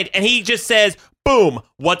your mind?" And he just says, boom,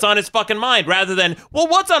 what's on his fucking mind, rather than, well,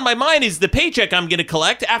 what's on my mind is the paycheck I'm going to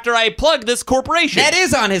collect after I plug this corporation. That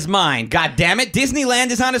is on his mind, God damn it. Disneyland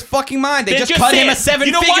is on his fucking mind. They just cut him a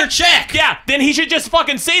seven-figure check. Yeah, then he should just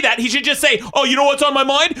fucking say that. He should just say, "Oh, you know what's on my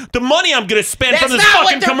mind? The money I'm going to spend from this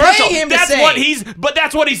fucking commercial."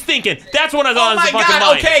 That's what he's thinking. That's what I thought on his fucking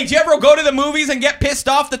mind. Okay, do you ever go to the movies and get pissed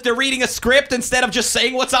off that they're reading a script instead of just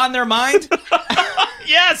saying what's on their mind?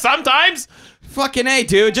 Yeah, sometimes. Fucking A,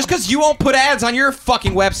 dude. Just because you won't put ads on your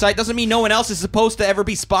fucking website doesn't mean no one else is supposed to ever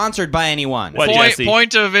be sponsored by anyone.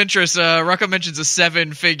 Point of interest, Rucka mentions a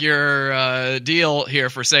 7-figure deal here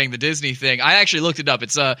for saying the Disney thing. I actually looked it up.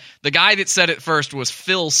 It's the guy that said it first was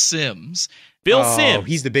Phil Simms. Phil Simms.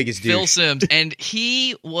 He's the biggest dude. Phil Simms. And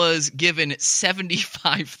he was given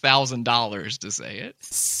 $75,000 to say it.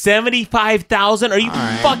 $75,000? Are you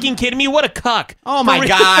fucking kidding me? What a cuck. Oh my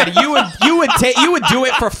God. You would do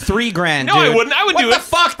it for $3,000, No, dude. I wouldn't. I would do it. What the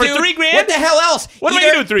fuck, for dude? $3,000? What the hell else? What am I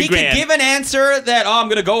gonna do with $3,000? He could give an answer that, I'm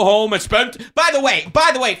going to go home and spend... By the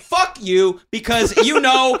way, fuck you, because you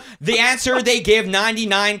know the answer they give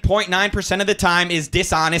 99.9% of the time is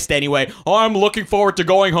dishonest anyway. Oh, I'm looking forward to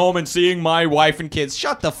going home and seeing my wife and kids.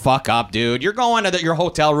 Shut the fuck up, dude. You're going to your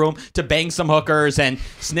hotel room to bang some hookers and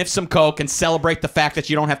sniff some coke and celebrate the fact that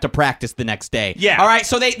you don't have to practice the next day. Yeah. All right.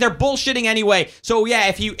 So they're bullshitting anyway. So yeah,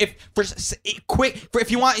 if you want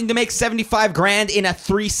to make $75,000 in a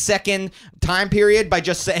 3-second time period by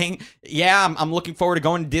just saying, yeah, I'm looking forward to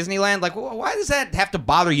going to Disneyland. Like, why does that have to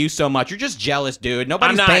bother you so much? You're just jealous, dude.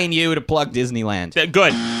 Nobody's paying you to plug Disneyland.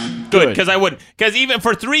 Good, because I wouldn't. Because even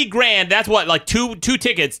for $3,000, that's what, like two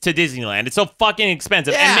tickets to Disneyland. It's so fucking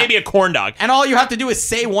expensive, and maybe a corn dog. And all you have to do is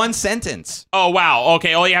say one sentence. Oh wow,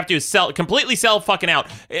 okay. All you have to do is completely sell fucking out.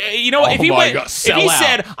 You know, if he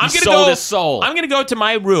said, I'm gonna go to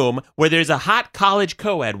my room where there's a hot college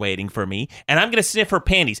co-ed waiting for me, and I'm gonna sniff her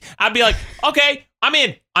panties, I'd be like, okay, I'm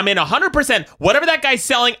in 100%. Whatever that guy's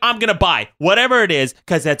selling, I'm gonna buy whatever it is,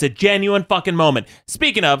 because that's a genuine fucking moment.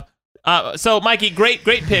 Speaking of, so Mikey, great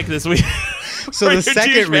pick this week. So the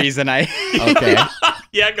second reason okay.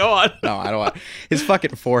 Yeah, go on. No, I don't want his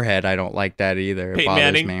fucking forehead. I don't like that either. Peyton it bothers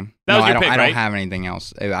Manning? me. That was your pick, I right? don't have anything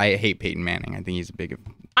else. I hate Peyton Manning. I think he's a big.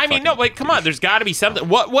 I mean, no, wait, come on. There's got to be something.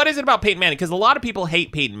 What is it about Peyton Manning? Because a lot of people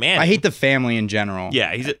hate Peyton Manning. I hate the family in general.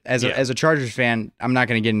 Yeah, as a Chargers fan, I'm not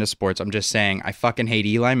going to get into sports. I'm just saying I fucking hate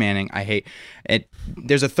Eli Manning. I hate it.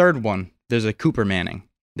 There's a third one. There's a Cooper Manning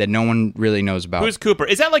that no one really knows about. Who's Cooper?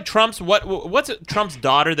 Is that like Trump's what's Trump's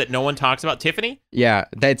daughter that no one talks about? Tiffany? Yeah,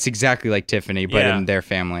 that's exactly like Tiffany, but in their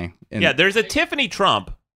family. Yeah, there's a Tiffany Trump.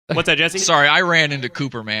 What's that, Jesse? Sorry, I ran into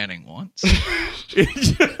Cooper Manning once. You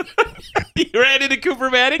ran into Cooper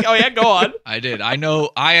Manning? Oh yeah, go on. I did. I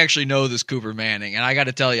actually know this Cooper Manning, and I got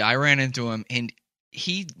to tell you, I ran into him, and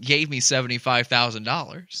he gave me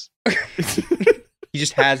 $75,000. He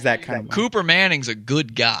just has that kind of money. Cooper Manning's a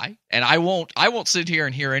good guy, and I won't sit here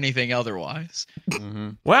and hear anything otherwise.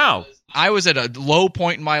 Mm-hmm. Wow. I was at a low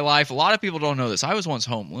point in my life. A lot of people don't know this. I was once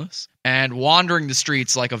homeless and wandering the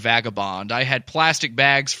streets like a vagabond. I had plastic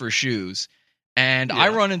bags for shoes, and I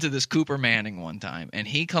run into this Cooper Manning one time, and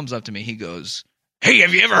he comes up to me. He goes, "Hey,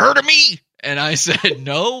 have you ever heard of me?" And I said,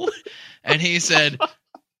 "No." And he said,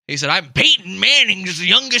 "I'm Peyton Manning's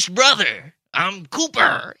youngest brother. I'm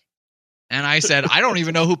Cooper." And I said, "I don't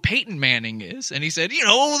even know who Peyton Manning is." And he said,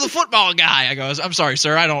 "The football guy." I goes, "I'm sorry,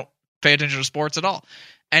 sir. I don't pay attention to sports at all."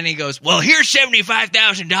 And he goes, "Well, here's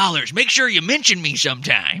 $75,000. Make sure you mention me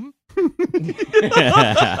sometime." On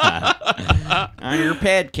your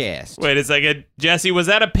podcast. Wait a second. Jesse, was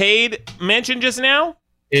that a paid mention just now?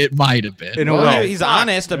 It might have been. He's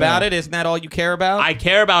honest about it. Isn't that all you care about? I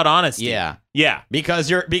care about honesty. Yeah. Yeah. Because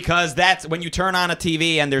that's when you turn on a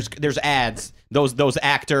TV and there's ads. Those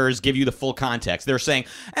actors give you the full context. They're saying,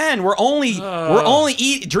 and we're only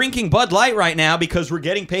drinking Bud Light right now because we're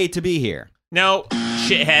getting paid to be here. No,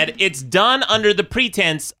 shithead. It's done under the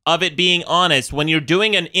pretense of it being honest when you're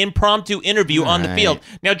doing an impromptu interview on the field.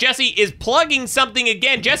 Now, Jesse is plugging something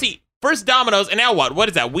again. Jesse, first Domino's, and now what? What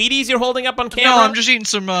is that? Wheaties you're holding up on camera? No, I'm just eating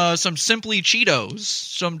some Simply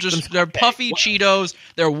Cheetos. They're puffy Cheetos.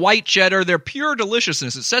 They're white cheddar. They're pure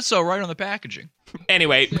deliciousness. It says so right on the packaging.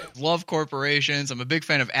 Anyway, love corporations. I'm a big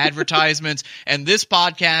fan of advertisements. And this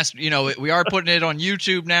podcast, we are putting it on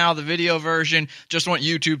YouTube now, the video version. Just want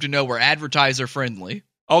YouTube to know we're advertiser friendly.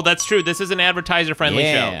 Oh, that's true. This is an advertiser friendly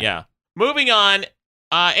show. Yeah. Moving on.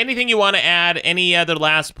 Anything you want to add? Any other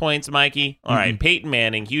last points, Mikey? All right. Peyton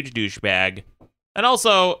Manning, huge douchebag. And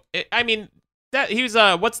also, that he was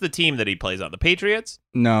what's the team that he plays on? The Patriots?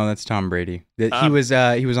 No, that's Tom Brady. He was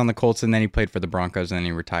on the Colts, and then he played for the Broncos, and then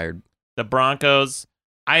he retired. The Broncos.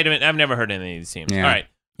 I've never heard any of these teams. Yeah. All right.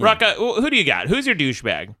 Rucka, who do you got? Who's your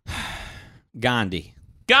douchebag? Gandhi.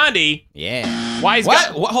 Gandhi? Yeah. Why is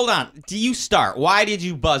Hold on. Do you start? Why did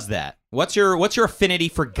you buzz that? What's your affinity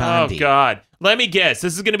for Gandhi? Oh, God. Let me guess.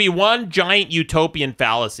 This is going to be one giant utopian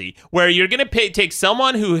fallacy where you're going to take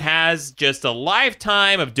someone who has just a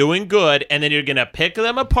lifetime of doing good, and then you're going to pick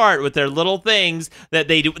them apart with their little things that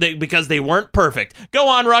they do because they weren't perfect. Go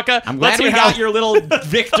on, Rucka. I'm glad you got your little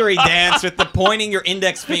victory dance with the pointing your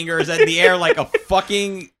index fingers in the air like a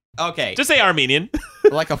fucking... Okay. Just say Armenian.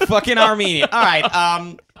 Like a fucking Armenian. All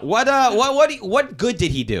right. What good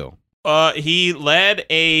did he do? He led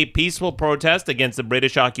a peaceful protest against the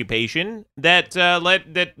British occupation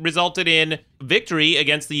that resulted in victory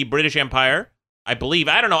against the British Empire. I believe.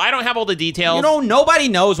 I don't know. I don't have all the details. You know, nobody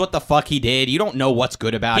knows what the fuck he did. You don't know what's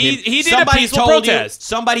good about him. He did a peaceful protest.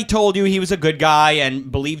 Somebody told you he was a good guy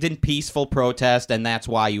and believed in peaceful protest, and that's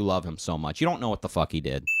why you love him so much. You don't know what the fuck he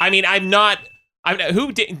did. I mean,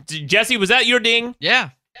 who did? Jesse, was that your ding? Yeah.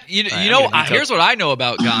 Here's what I know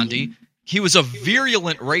about Gandhi. He was a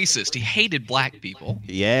virulent racist. He hated black people.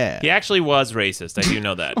 Yeah. He actually was racist. I do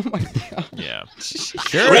know that. Oh my God. Yeah.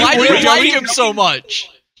 Sure. Why do you like him so much?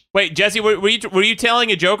 Wait, Jesse, were you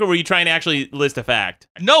telling a joke or were you trying to actually list a fact?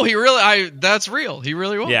 No, that's real. He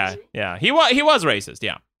really was. Yeah. He was racist,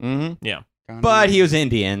 yeah. Mm-hmm. Yeah. But he was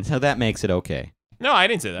Indian, so that makes it okay. No, I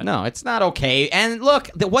didn't say that. No, it's not okay. And look,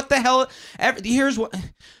 what the hell? Here's what.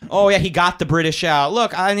 Oh, yeah, he got the British out.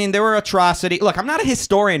 Look, I mean, there were atrocities. Look, I'm not a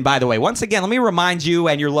historian, by the way. Once again, let me remind you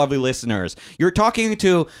and your lovely listeners, you're talking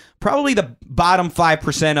to probably the bottom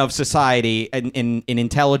 5% of society in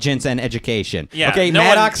intelligence and education. Yeah, okay,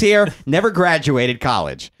 Maddox here, never graduated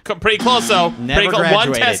college. Pretty close, though. Never graduated.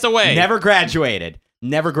 One test away. Never graduated.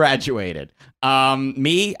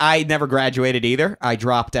 Me, I never graduated either. I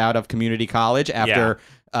dropped out of community college after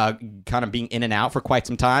kind of being in and out for quite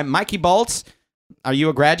some time. Mikey Bolts, are you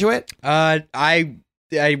a graduate? I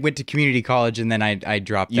went to community college and then I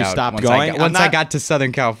dropped out. You stopped going? Once I got to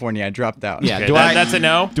Southern California, I dropped out. Yeah, okay, that's a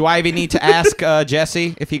no. Do I even need to ask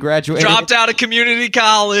Jesse if he graduated? Dropped out of community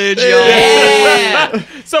college. Yeah.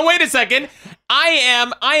 So wait a second.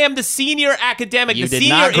 I am the senior academic, You the did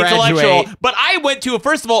senior not graduate. intellectual, but I went to,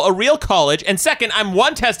 first of all, a real college, and second, I'm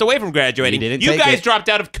one test away from graduating. You guys dropped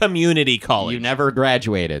out of community college. You never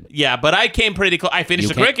graduated. Yeah, but I came pretty close. I finished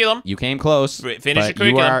the curriculum. You came close. Finished the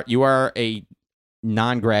curriculum. You are a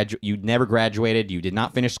non-graduate. You never graduated. You did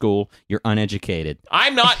not finish school. You're uneducated.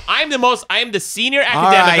 I'm not. I am the senior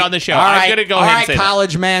academic on the show. I'm going to go ahead and say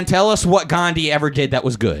college man, tell us what Gandhi ever did that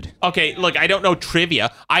was good. Okay, look, I don't know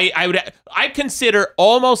trivia. I consider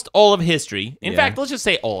almost all of history. In fact, let's just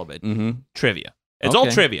say all of it. Trivia. It's all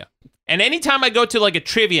trivia. And anytime I go to like a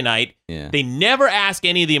trivia night, they never ask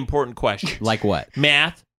any of the important questions. Like what?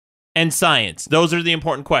 Math and science. Those are the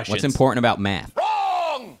important questions. What's important about math?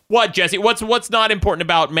 What, Jesse? What's not important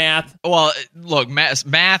about math? Well, look,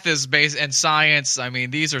 math is based and science. I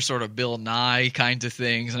mean, these are sort of Bill Nye kind of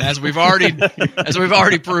things, and as we've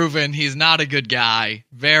already proven, he's not a good guy.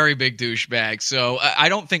 Very big douchebag. So I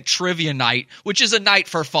don't think trivia night, which is a night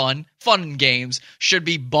for fun and games, should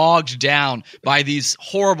be bogged down by these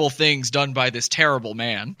horrible things done by this terrible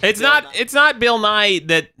man. It's not Bill Nye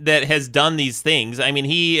that has done these things. I mean,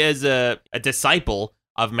 he is a disciple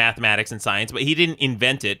of mathematics and science, but he didn't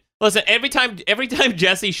invent it. Listen, every time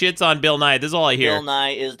Jesse shits on Bill Nye, this is all I hear. Bill Nye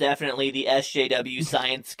is definitely the SJW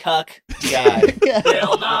science cuck guy.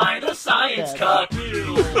 Bill Nye the science cuck.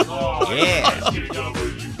 Yeah.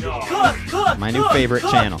 Cook. My new favorite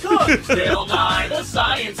channel. Bill Nye the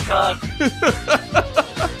science cuck.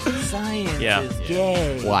 Science is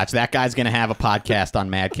gay. Watch, that guy's going to have a podcast on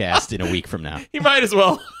Madcast in a week from now. He might as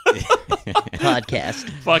well. Podcast.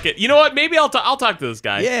 Fuck it. You know what? Maybe I'll talk to this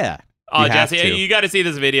guy. Yeah. Oh, Jesse, you got to see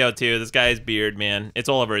this video, too. This guy's beard, man. It's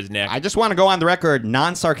all over his neck. I just want to go on the record,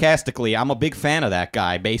 non-sarcastically, I'm a big fan of that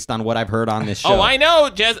guy based on what I've heard on this show. Oh, I know,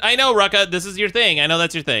 Jess. I know, Rucka. This is your thing. I know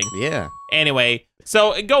that's your thing. Yeah. Anyway,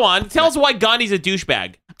 so go on. Tell us why Gandhi's a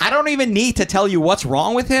douchebag. I don't even need to tell you what's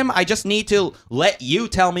wrong with him. I just need to let you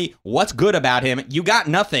tell me what's good about him. You got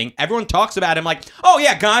nothing. Everyone talks about him like, oh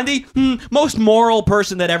yeah, Gandhi, most moral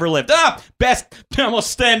person that ever lived. Best,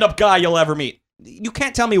 most stand-up guy you'll ever meet. You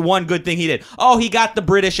can't tell me one good thing he did. Oh, he got the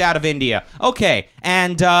British out of India. Okay,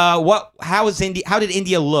 and how did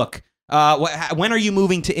India look? When are you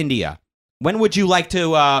moving to India? When would you like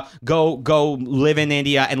to go live in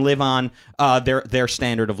India and live on their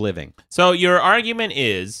standard of living? So your argument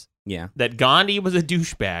is that Gandhi was a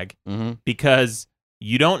douchebag because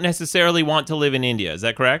you don't necessarily want to live in India. Is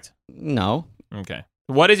that correct? No. Okay.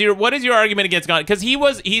 What is your argument against Gandhi?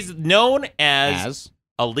 Because he's known as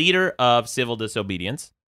a leader of civil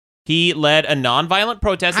disobedience. He led a nonviolent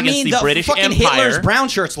protest against the British Empire. Hitler's brown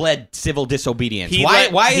shirts led civil disobedience.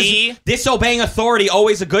 Why is disobeying authority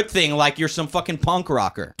always a good thing like you're some fucking punk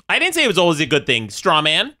rocker? I didn't say it was always a good thing. Straw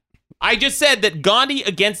man. I just said that Gandhi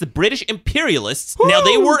against the British imperialists. Woo! Now,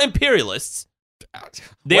 they were imperialists.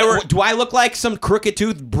 Do I look like some crooked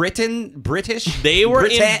tooth British? They were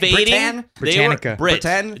invading.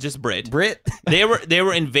 Britannica. Just Brit. They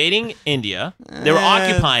were invading India. They were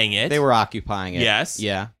occupying it. They were occupying it. Yes.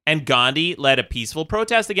 Yeah. And Gandhi led a peaceful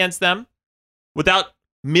protest against them, without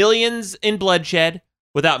millions in bloodshed,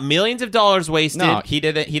 without millions of dollars wasted. No, he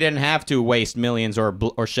didn't have to waste millions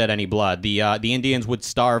or shed any blood. The Indians would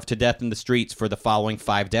starve to death in the streets for the following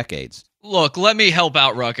 5 decades. Look, let me help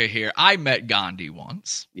out Rucka here. I met Gandhi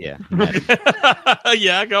once. Yeah.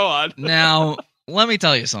 Yeah, go on. Now, let me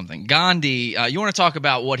tell you something. Gandhi, you want to talk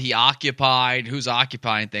about what he occupied, who's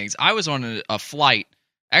occupying things. I was on a flight.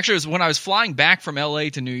 Actually, it was when I was flying back from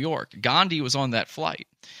L.A. to New York. Gandhi was on that flight.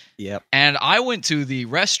 Yep. And I went to the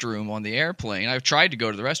restroom on the airplane. I tried to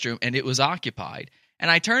go to the restroom, and it was occupied.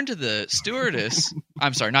 And I turned to the stewardess.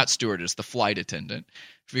 I'm sorry, not stewardess, the flight attendant,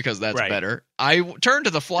 because that's better. I turned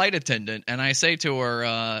to the flight attendant, and I say to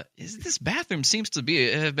her, this bathroom seems to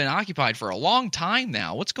have been occupied for a long time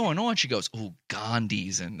now. What's going on? She goes, oh,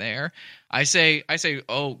 Gandhi's in there. I say,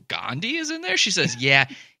 oh, Gandhi is in there? She says, yeah,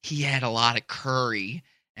 he had a lot of curry,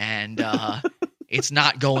 and it's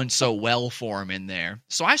not going so well for him in there.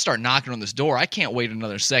 So I start knocking on this door. I can't wait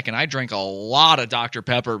another second. I drank a lot of Dr.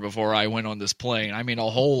 Pepper before I went on this plane. I mean, a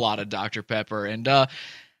whole lot of Dr. Pepper. And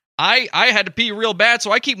I had to pee real bad,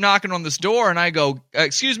 so I keep knocking on this door, and I go,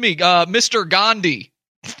 excuse me, Mr. Gandhi.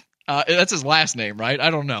 That's his last name, right? I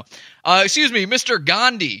don't know. Excuse me, Mr.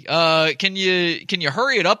 Gandhi. Can you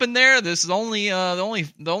hurry it up in there? This is only the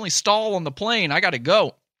only stall on the plane. I got to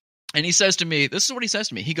go. And he says to me, this is what he says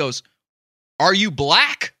to me. He goes, are you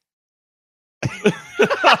black?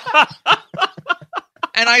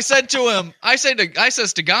 And I said to him, I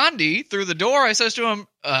says to Gandhi through the door, I says to him,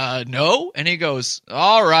 no. And he goes,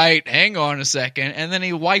 all right, hang on a second. And then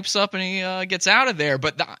he wipes up and he gets out of there.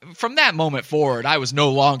 But from that moment forward, I was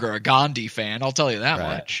no longer a Gandhi fan. I'll tell you that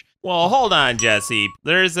much. Well, hold on, Jesse.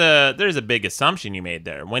 There's a big assumption you made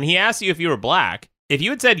there. When he asked you if you were black, if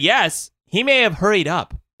you had said yes, he may have hurried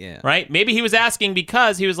up. Yeah. Right? Maybe he was asking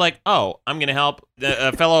because he was like, oh, I'm going to help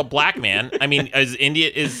a fellow black man. I mean,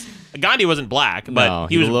 Gandhi wasn't black, but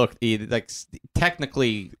no,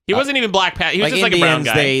 technically he wasn't even black. He was just like a brown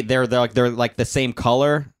guy. They're like the same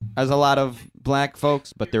color as a lot of black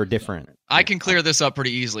folks, but they're different. I can clear this up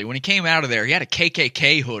pretty easily. When he came out of there, he had a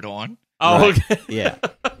KKK hood on. Oh, right. Okay. Yeah.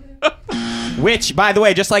 Which, by the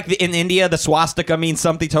way, just like in India, the swastika means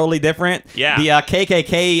something totally different. Yeah. The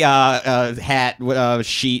KKK hat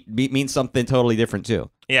sheet means something totally different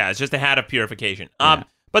too. Yeah, it's just a hat of purification. But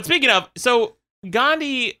speaking of, so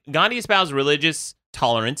Gandhi espoused religious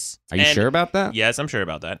tolerance. Are you sure about that? Yes, I'm sure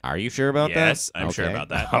about that. Are you sure about that? Yes, I'm sure about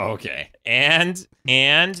that. Okay. And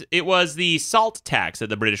it was the salt tax that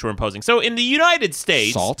the British were imposing. So in the United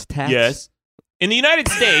States, salt tax. Yes. In the United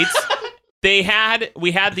States. We had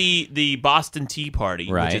the Boston Tea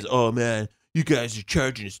Party, right. which is, oh man, you guys are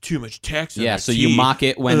charging us too much tax on yeah, our so tea. You mock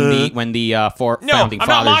it when the founding fathers I'm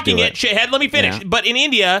not mocking do it. Shithead, let me finish. Yeah. But in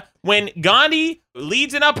India, when Gandhi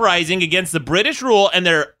leads an uprising against the British rule and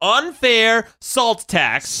their unfair salt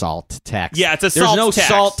tax. Yeah, it's a salt tax. There's no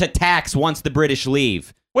salt to tax once the British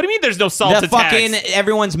leave. What do you mean there's no salt to tax?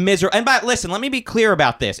 Everyone's miserable. And listen, let me be clear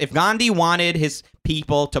about this. If Gandhi wanted his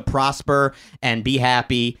people to prosper and be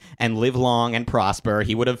happy and live long and prosper,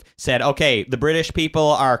 he would have said, okay, the British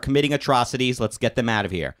people are committing atrocities. Let's get them out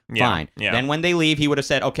of here. Yeah, Fine. Yeah. Then when they leave, he would have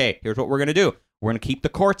said, okay, here's what we're going to do. We're going to keep the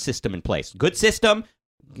court system in place. Good system.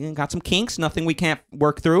 Got some kinks. Nothing we can't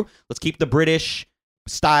work through. Let's keep the British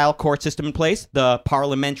style court system in place. The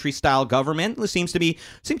parliamentary style government seem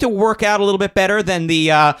to work out a little bit better than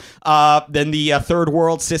the third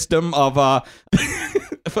world system of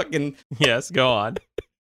fucking. Yes, go on.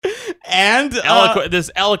 And this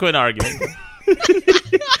eloquent argument.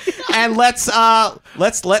 And let's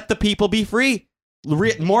let the people be free.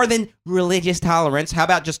 More than religious tolerance. How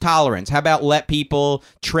about just tolerance? How about let people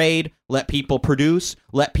trade, let people produce,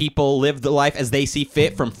 let people live the life as they see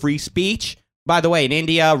fit from free speech? By the way, in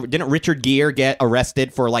India, didn't Richard Gere get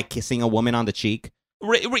arrested for kissing a woman on the cheek?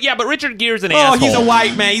 Yeah, but Richard Gere's an asshole. Oh, he's a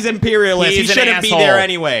white man. He's imperialist. He shouldn't be there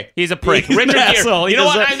anyway. He's a prick. Richard Gere. You know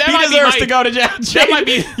what? He deserves to go to jail. That might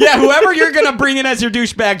be. Yeah, whoever you're going to bring in as your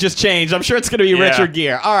douchebag just changed. I'm sure it's going to be Richard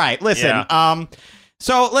Gere. All right, listen. Yeah.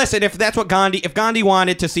 So listen, if Gandhi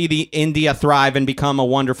wanted to see the India thrive and become a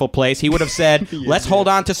wonderful place, he would have said, let's hold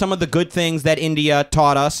on to some of the good things that India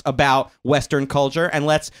taught us about Western culture, and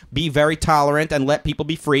let's be very tolerant and let people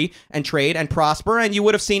be free and trade and prosper. And you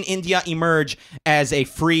would have seen India emerge as a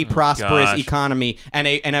free, prosperous economy and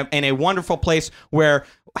a wonderful place where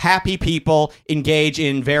happy people engage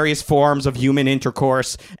in various forms of human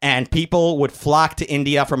intercourse, and people would flock to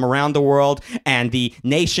India from around the world, and the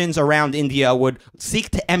nations around India would seek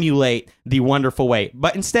to emulate the wonderful way.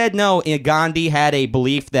 But instead, no, Gandhi had a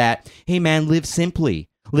belief that, hey man, live simply.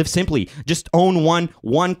 Live simply. Just own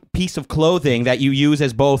one piece of clothing that you use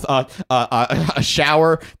as both a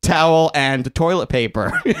shower towel and toilet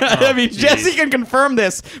paper. I mean, Jesse can confirm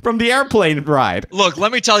this from the airplane ride. Look,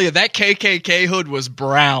 let me tell you, that KKK hood was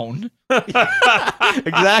brown.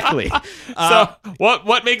 Exactly. So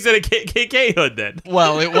what makes it a KKK hood then?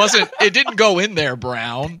 Well, it didn't go in there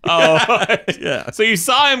brown. Oh, yeah. So you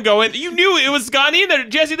saw him go in. You knew it was Gandhi in there.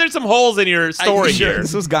 Jesse, there's some holes in your story here.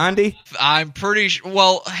 This was Gandhi? I'm pretty sure.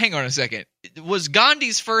 Well, hang on a second. Was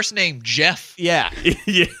Gandhi's first name Jeff? Yeah.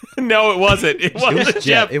 Yeah. No, it wasn't. It wasn't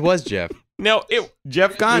Jeff. It was Jeff. No,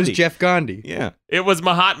 Jeff Gandhi. It was Jeff Gandhi. Yeah. It was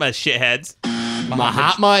Mahatma, shitheads.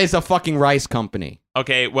 Mahatma is a fucking rice company.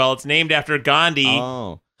 Okay, well, it's named after Gandhi.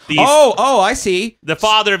 Oh, I see. The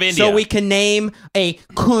father of India. So we can name a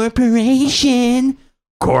corporation.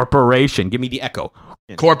 Corporation. Give me the echo.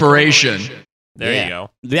 Corporation. There you go.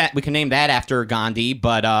 That we can name that after Gandhi,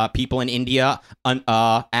 but people in India,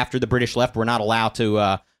 after the British left, were not allowed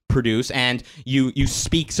to produce. And you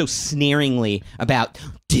speak so sneeringly about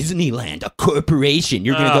Disneyland, a corporation.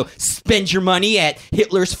 You're gonna go spend your money at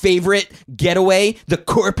Hitler's favorite getaway, the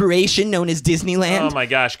corporation known as Disneyland. Oh my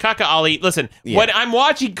gosh, Kaka Ali! Listen, when I'm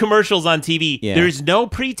watching commercials on TV, there's no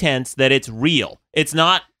pretense that it's real. It's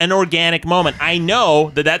not an organic moment. I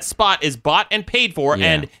know that spot is bought and paid for,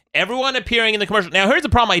 and everyone appearing in the commercial. Now, here's the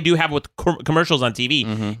problem I do have with commercials on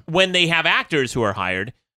TV. When they have actors who are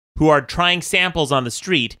hired, who are trying samples on the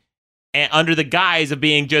street, and under the guise of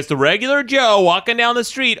being just a regular Joe walking down the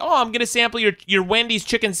street. Oh, I'm going to sample your Wendy's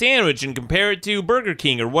chicken sandwich and compare it to Burger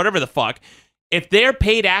King or whatever the fuck. If they're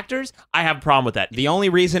paid actors, I have a problem with that. The only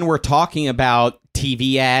reason we're talking about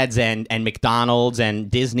TV ads and McDonald's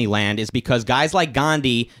and Disneyland is because guys like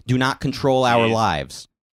Gandhi do not control our lives.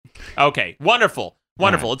 Okay, wonderful.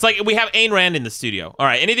 Wonderful. Right. It's like we have Ayn Rand in the studio. All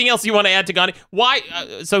right, anything else you want to add to Gandhi? Why?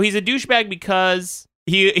 So he's a douchebag because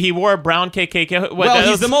he wore a brown KKK. Well,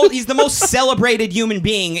 he's the most celebrated human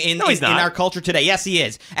being in our culture today. Yes, he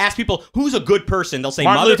is. Ask people who's a good person. They'll say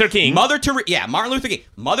Martin Luther King. Martin Luther King.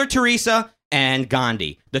 Mother Teresa and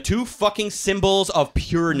Gandhi, the two fucking symbols of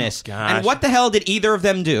pureness. Oh, and what the hell did either of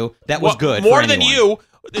them do that was good? More than you.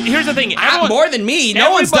 Here's the thing. More than me.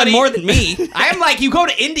 No one's done more than me. I'm like, you go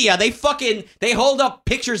to India, they hold up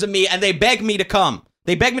pictures of me and they beg me to come.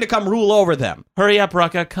 They beg me to come rule over them. Hurry up,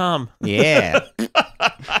 Rucka, come. Yeah.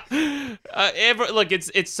 Look,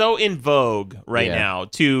 it's so in vogue right now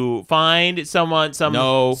to find some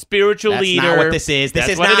spiritual leader. That's not what this is. This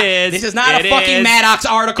is what not, it is. This is not a fucking Maddox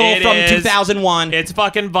article from 2001. It's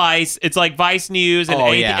fucking Vice. It's like Vice News and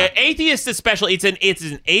atheists especially. It's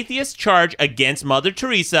an atheist charge against Mother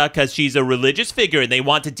Teresa because she's a religious figure and they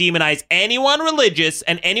want to demonize anyone religious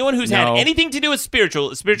and anyone who's had anything to do with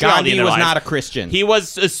spirituality. Gandhi was not not a Christian. He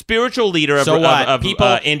was a spiritual leader of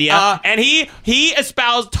India, and he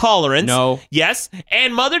espoused tolerance. No, yes,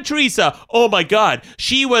 and Mother Teresa. Oh my God,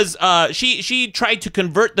 she was she tried to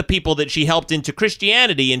convert the people that she helped into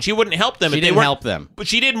Christianity, and she wouldn't help them. She didn't help them, but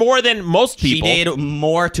she did more than most people. She did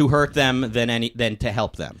more to hurt them than to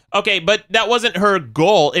help them. Okay, but that wasn't her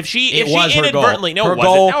goal. If she inadvertently, her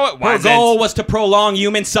goal was to prolong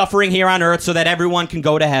human suffering here on Earth so that everyone can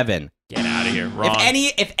go to heaven. Get out of here. Wrong.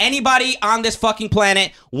 If anybody on this fucking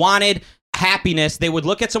planet wanted happiness, they would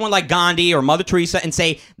look at someone like Gandhi or Mother Teresa and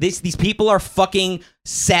say, these people are fucking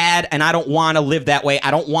sad and I don't want to live that way.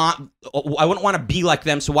 I wouldn't want to be like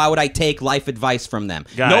them, so why would I take life advice from them?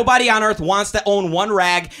 Nobody on earth wants to own one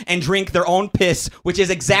rag and drink their own piss, which is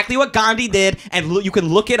exactly what Gandhi did, and you can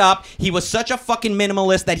look it up. He was such a fucking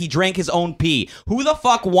minimalist that he drank his own pee. Who the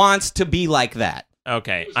fuck wants to be like that?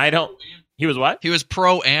 Okay, I don't... He was what? He was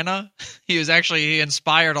pro-Anna. He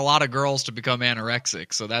inspired a lot of girls to become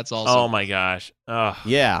anorexic, so that's also... Oh my gosh. Ugh.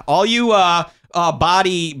 Yeah, all you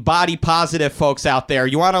body positive folks out there,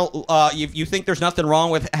 you want to you think there's nothing wrong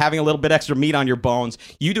with having a little bit extra meat on your bones.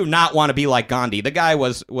 You do not want to be like Gandhi. The guy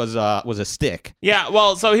was a stick. Yeah,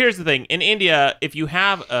 well, so here's the thing. In India, if you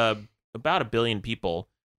have about 1 billion people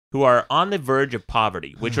who are on the verge of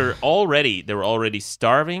poverty, which they were already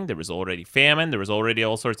starving, there was already famine, there was already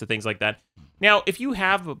all sorts of things like that. Now, if you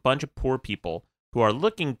have a bunch of poor people who are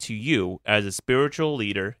looking to you as a spiritual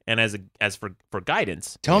leader and as for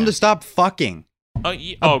guidance, tell them to stop fucking.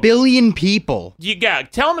 1 billion people.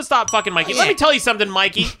 Tell them to stop fucking, Mikey. Let me tell you something,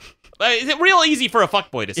 Mikey. it's real easy for a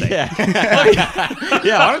fuckboy to say. Yeah.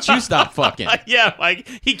 Yeah, why don't you stop fucking? Yeah, like,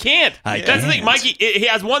 he can't. That's the thing. can't. Mikey, he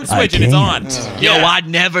has one switch and it's on. Yo, I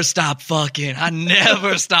never stop fucking. I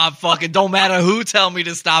never stop fucking. Don't matter who tell me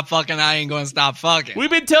to stop fucking, I ain't going to stop fucking. We've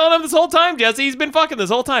been telling him this whole time, Jesse. He's been fucking this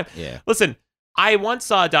whole time. Yeah. Listen, I once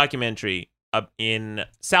saw a documentary in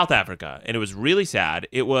South Africa, and it was really sad.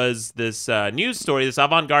 It was this news story, this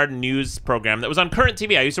avant-garde news program that was on Current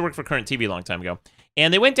TV. I used to work for Current TV a long time ago.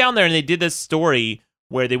 And they went down there and they did this story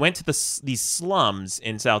where they went to these slums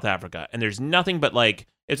in South Africa, and there's nothing but, like,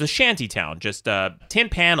 it's a shanty town, just tin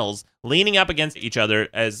panels leaning up against each other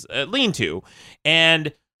as lean-to.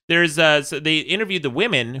 And there's so they interviewed the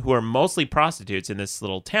women who are mostly prostitutes in this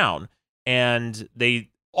little town, and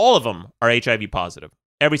all of them are HIV positive,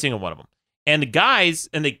 every single one of them. And the guys,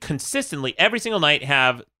 and they consistently, every single night,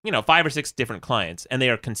 have, 5 or 6 different clients, and they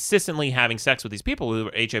are consistently having sex with these people who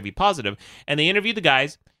are HIV positive. And they interviewed the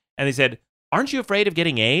guys, and they said, aren't you afraid of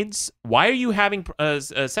getting AIDS? Why are you having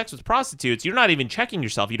sex with prostitutes? You're not even checking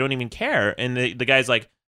yourself. You don't even care. And the guy's like,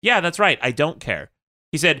 yeah, that's right. I don't care.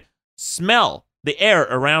 He said, smell the air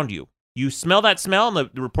around you. You smell that smell? And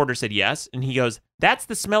the reporter said yes. And he goes, that's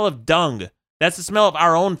the smell of dung. That's the smell of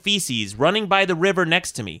our own feces running by the river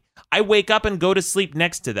next to me. I wake up and go to sleep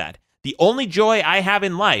next to that. The only joy I have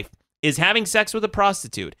in life is having sex with a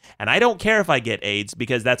prostitute. And I don't care if I get AIDS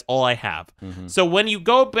because that's all I have. Mm-hmm. So when you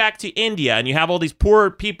go back to India and you have all these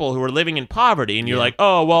poor people who are living in poverty and you're like,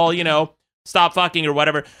 oh, well, stop fucking or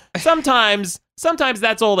whatever. Sometimes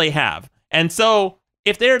that's all they have. And so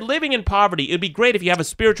if they're living in poverty, it'd be great if you have a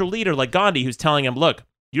spiritual leader like Gandhi who's telling them, look,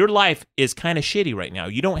 your life is kind of shitty right now.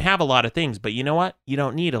 You don't have a lot of things, but you know what? You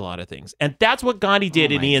don't need a lot of things. And that's what Gandhi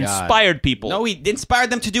did, and he inspired people. No, he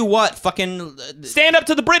inspired them to do what? Fucking stand up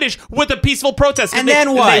to the British with a peaceful protest. And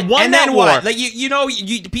then what? They won that war.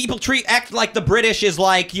 Like, people act like the British is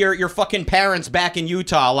like your fucking parents back in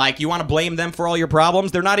Utah. Like, you want to blame them for all your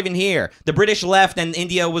problems? They're not even here. The British left, and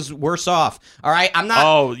India was worse off. All right, I'm not.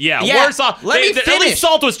 Oh yeah, worse off. Let me finish. At least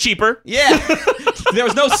salt was cheaper. Yeah, there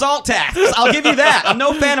was no salt tax. I'll give you that. I'm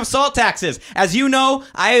no fan of salt taxes. As you know,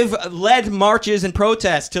 I've led marches and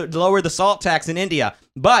protests to lower the salt tax in India.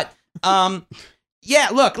 But, yeah,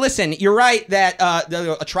 look, listen, you're right that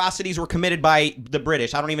the atrocities were committed by the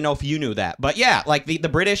British. I don't even know if you knew that. But, yeah, like the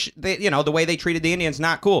British, the way they treated the Indians,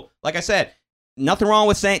 not cool. Like I said, nothing wrong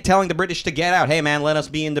with telling the British to get out. Hey, man, let us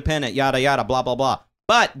be independent, yada, yada, blah, blah, blah.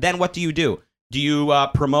 But then what do? Do you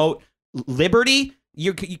promote liberty?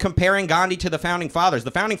 You're comparing Gandhi to the Founding Fathers.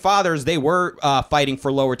 The Founding Fathers, they were fighting for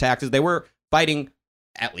lower taxes. They were fighting,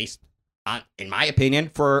 at least in my opinion,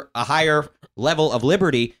 for a higher level of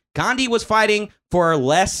liberty. Gandhi was fighting for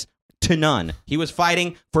less to none. He was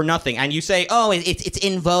fighting for nothing. And you say, oh, it's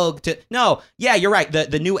in vogue to... No, yeah, you're right.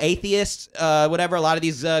 The new atheists, whatever, a lot of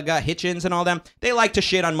these got Hitchens and all them, they like to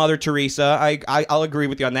shit on Mother Teresa. I'll agree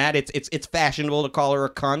with you on that. It's fashionable to call her a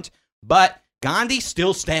cunt. But Gandhi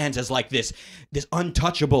still stands as like this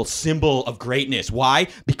untouchable symbol of greatness. Why?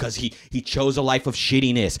 Because he chose a life of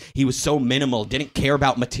shittiness. He was so minimal, didn't care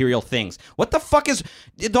about material things. What the fuck is...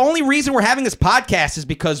 The only reason we're having this podcast is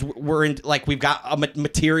because we've got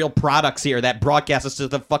material products here that broadcast us to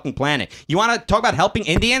the fucking planet. You want to talk about helping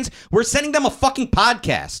Indians? We're sending them a fucking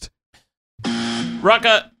podcast.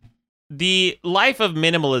 Rucka, the life of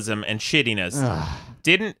minimalism and shittiness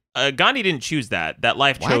Gandhi didn't choose that. That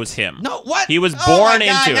life chose him. No, what? He was born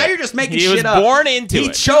into it. Now you're just making shit up. He was born into it. He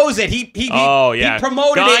chose it. He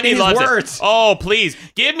promoted Gandhi it in his words. Oh, please.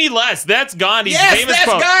 Give me less. That's Gandhi's famous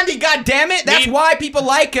quote. Gandhi, goddammit. That's why people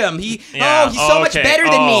like him. He's so much better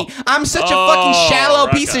than me. I'm such a fucking shallow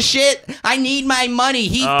piece of shit. I need my money.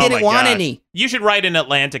 He didn't want any. You should write an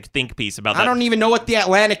Atlantic think piece about that. I don't even know what the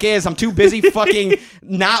Atlantic is. I'm too busy fucking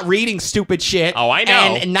not reading stupid shit. Oh, I know.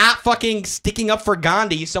 And not fucking sticking up for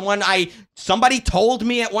Gandhi. Somebody told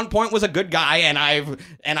me at one point was a good guy, and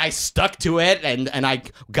I stuck to it, and I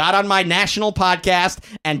got on my national podcast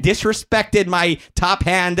and disrespected my top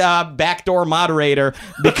hand backdoor moderator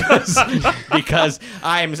because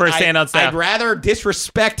I'd rather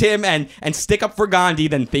disrespect him and stick up for Gandhi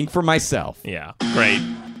than think for myself. Yeah, great.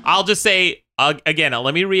 I'll just say again.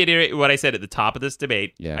 Let me reiterate what I said at the top of this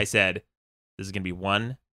debate. Yeah. I said this is going to be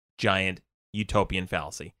one giant utopian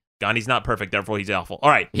fallacy. Gandhi's not perfect, therefore he's awful. All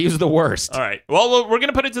right. He was the worst. All right. Well, we're going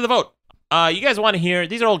to put it to the vote. You guys want to hear?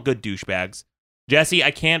 These are all good douchebags. Jesse, I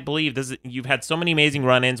can't believe this. You've had so many amazing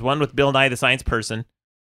run-ins. One with Bill Nye, the Science Person.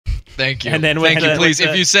 Thank you. And then please.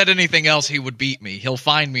 If you said anything else, he would beat me. He'll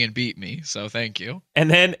find me and beat me. So thank you. And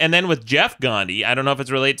then with Jeff Gandhi, I don't know if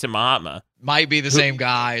it's related to Mahatma. Might be the same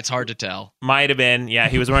guy. It's hard to tell. Might have been. Yeah,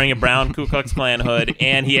 he was wearing a brown Ku Klux Klan hood,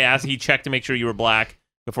 and he checked to make sure you were black.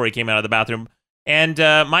 before he came out of the bathroom. And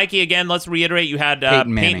Mikey, again, let's reiterate, you had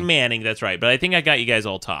Payton Manning. That's right. But I think I got you guys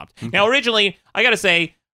all topped. Mm-hmm. Now, originally, I got to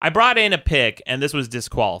say, I brought in a pick, and this was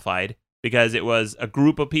disqualified because it was a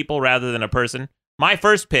group of people rather than a person. My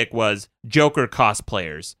first pick was Joker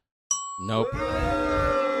cosplayers. Nope.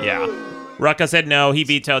 Yeah. Rucka said no. He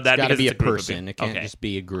vetoed that. It's got to because be it's a person. It can't just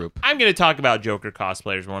be a group. I'm going to talk about Joker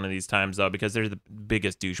cosplayers one of these times, though, because they're the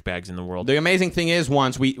biggest douchebags in the world. The amazing thing is,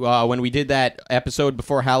 once when we did that episode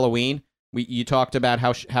before Halloween, you talked about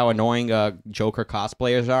how annoying Joker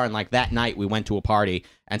cosplayers are, and like that night we went to a party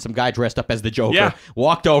and some guy dressed up as the Joker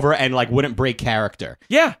walked over and like wouldn't break character.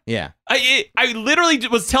 Yeah. I literally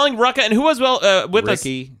was telling Rucka, and who was with us?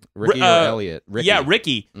 Ricky or Elliot. Ricky. Yeah,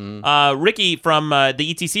 Ricky. Ricky from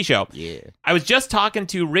the ETC show. Yeah. I was just talking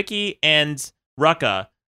to Ricky and Rucka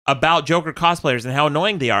about Joker cosplayers and how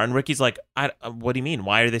annoying they are. And Ricky's like, what do you mean?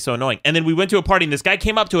 Why are they so annoying? And then we went to a party and this guy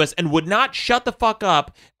came up to us and would not shut the fuck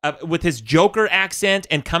up with his Joker accent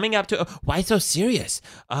and coming up to, why so serious?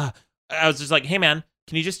 I was just like, hey man,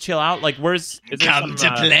 can you just chill out? Like, is Come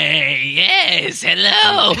to play. Yes,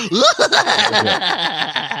 hello.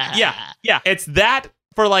 Yeah. It's that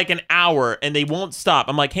for like an hour and they won't stop.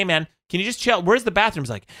 I'm like, hey man, can you just chill? Where's the bathroom? He's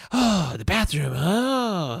like, oh, the bathroom.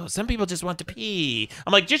 Oh, some people just want to pee.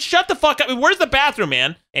 I'm like, just shut the fuck up. Where's the bathroom,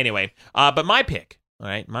 man? Anyway, but my pick, all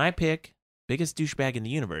right, biggest douchebag in the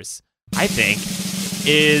universe, I think,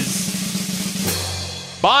 is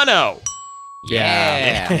Bono.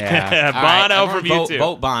 Yeah. Bono right, from YouTube.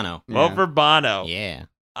 Vote Bono. Vote for Bono. Yeah.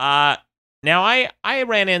 Now I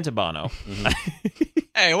ran into Bono.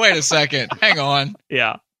 Hey, wait a second. Hang on.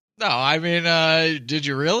 Yeah. No, I mean, did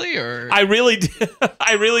you really? Or I really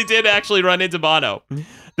did actually run into Bono.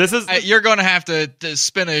 This is you're going to have to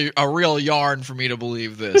spin a real yarn for me to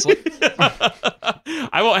believe this.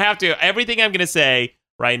 I won't have to. Everything I'm going to say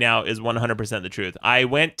right now is 100% the truth. I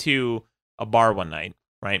went to a bar one night,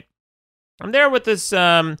 right? I'm there with this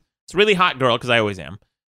really hot girl, because I always am.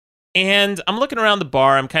 And I'm looking around the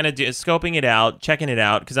bar. I'm kind of scoping it out, checking it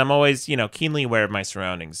out, because I'm always, keenly aware of my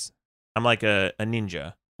surroundings. I'm like a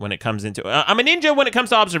ninja when it comes into... I'm a ninja when it comes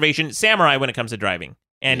to observation, samurai when it comes to driving,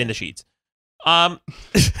 and in the sheets.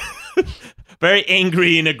 Very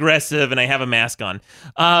angry and aggressive, and I have a mask on.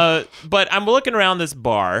 But I'm looking around this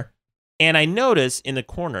bar, and I notice in the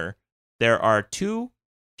corner there are two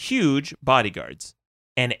huge bodyguards.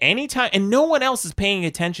 And no one else is paying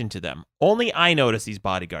attention to them. Only I notice these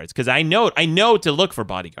bodyguards, because I know to look for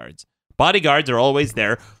bodyguards. Bodyguards are always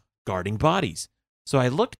there guarding bodies. So I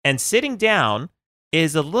looked, and sitting down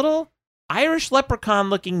is a little Irish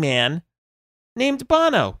leprechaun-looking man named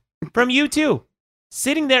Bono from U2,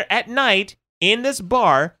 sitting there at night in this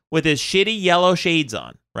bar with his shitty yellow shades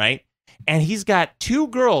on, right? And he's got two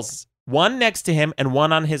girls, one next to him and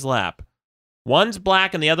one on his lap. One's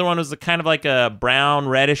black, and the other one was kind of like a brown,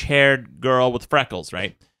 reddish-haired girl with freckles,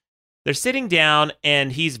 right? They're sitting down,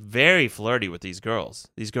 and he's very flirty with these girls.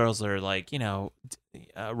 These girls are like,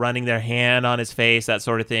 running their hand on his face, that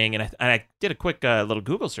sort of thing. And I did a quick little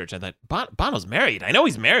Google search. I thought, Bono's married. I know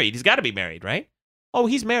he's married. He's got to be married, right? Oh,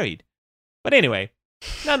 he's married. But anyway,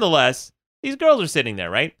 nonetheless, these girls are sitting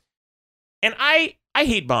there, right? And I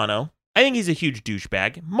hate Bono. I think he's a huge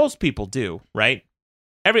douchebag. Most people do, right?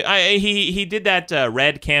 He did that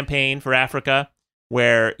red campaign for Africa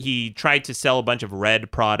where he tried to sell a bunch of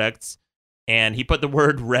red products, and he put the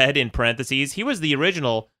word red in parentheses. He was the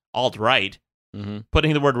original alt-right,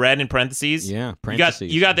 putting the word red in parentheses. Yeah,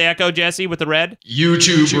 parentheses. You got the echo, Jesse, with the red?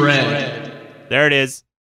 YouTube red. There it is.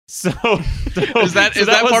 So is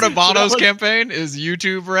that part of Bono's campaign? Is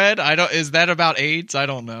YouTube red? Is that about AIDS? I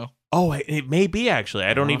don't know. Oh, it may be, actually.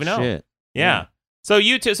 I don't even know. Shit. Yeah. So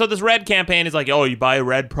this red campaign is like, oh, you buy a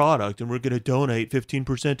red product and we're going to donate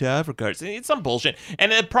 15% to Africa. It's some bullshit.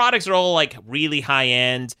 And the products are all like really high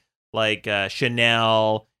end, like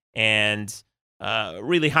Chanel and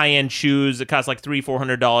really high end shoes that cost like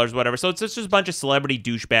 $300-$400, whatever. So it's just a bunch of celebrity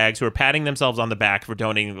douchebags who are patting themselves on the back for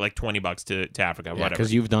donating like $20 to Africa, whatever.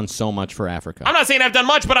 Because you've done so much for Africa. I'm not saying I've done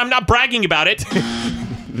much, but I'm not bragging about it.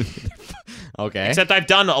 Okay. Except I've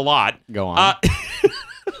done a lot. Go on.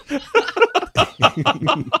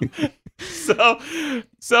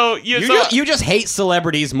 So you just hate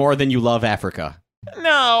celebrities more than you love Africa.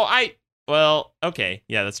 No, okay,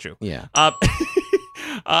 yeah, that's true. Yeah.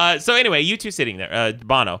 So anyway, U2 sitting there.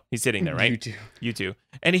 Bono, he's sitting there, right? U2.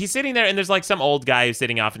 And he's sitting there, and there's like some old guy who's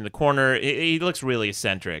sitting off in the corner. He looks really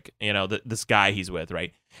eccentric, this guy he's with,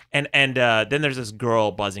 right? And then there's this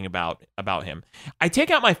girl buzzing about him. I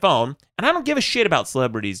take out my phone, and I don't give a shit about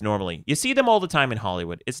celebrities normally. You see them all the time in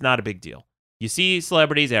Hollywood. It's not a big deal. You see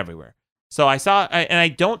celebrities everywhere. So and I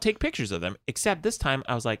don't take pictures of them, except this time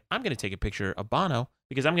I was like, I'm going to take a picture of Bono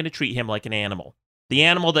because I'm going to treat him like an animal, the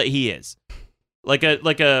animal that he is, like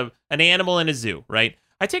an animal in a zoo, right?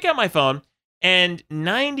 I take out my phone, and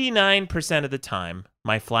 99% of the time,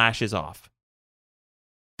 my flash is off.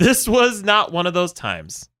 This was not one of those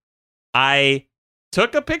times. I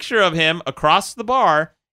took a picture of him across the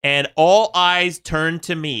bar, and all eyes turned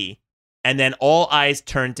to me, and then all eyes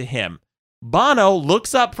turned to him. Bono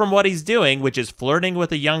looks up from what he's doing, which is flirting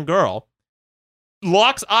with a young girl,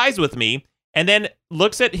 locks eyes with me, and then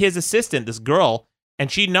looks at his assistant, this girl,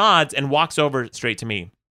 and she nods and walks over straight to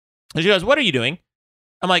me. And she goes, "What are you doing?"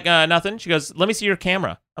 I'm like, "Nothing." She goes, "Let me see your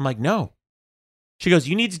camera." I'm like, "No." She goes,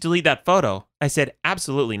 "You need to delete that photo." I said,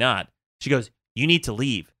 "Absolutely not." She goes, "You need to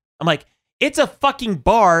leave." I'm like, "It's a fucking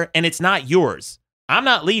bar and it's not yours. I'm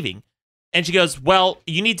not leaving." And she goes, "Well,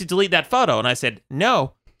 you need to delete that photo." And I said,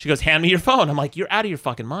 "No." She goes, "Hand me your phone." I'm like, "You're out of your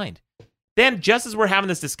fucking mind." Then just as we're having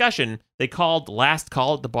this discussion, they called last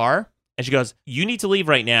call at the bar. And she goes, "You need to leave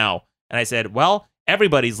right now." And I said, "Well,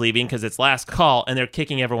 everybody's leaving because it's last call and they're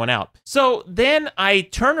kicking everyone out." So then I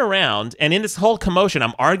turn around, and in this whole commotion,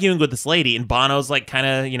 I'm arguing with this lady, and Bono's like kind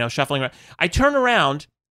of, shuffling around. I turn around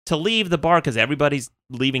to leave the bar because everybody's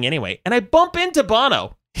leaving anyway, and I bump into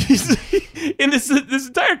Bono. He's in this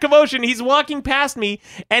entire commotion. He's walking past me,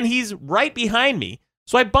 and he's right behind me.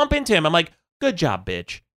 So I bump into him. I'm like, "Good job,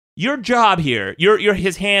 bitch. Your job here, you're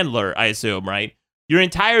his handler, I assume, right? Your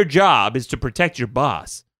entire job is to protect your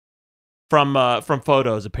boss from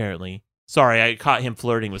photos, apparently. Sorry, I caught him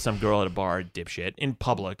flirting with some girl at a bar, dipshit, in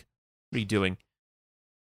public. What are you doing?"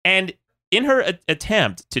 And in her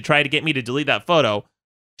attempt to try to get me to delete that photo,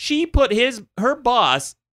 she put her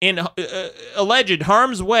boss in alleged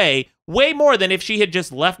harm's way more than if she had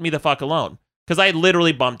just left me the fuck alone. Because I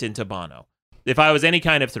literally bumped into Bono. If I was any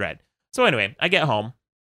kind of threat. So anyway, I get home,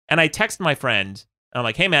 and I text my friend, and I'm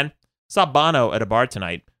like, "Hey man, saw Bono at a bar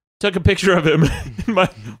tonight. Took a picture of him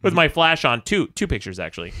with my flash on, two pictures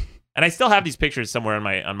actually, and I still have these pictures somewhere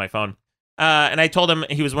on my phone." And I told him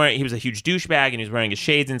he was a huge douchebag, and he was wearing his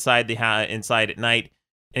shades inside at night.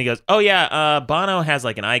 And he goes, "Oh yeah, Bono has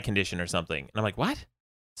like an eye condition or something." And I'm like, "What?"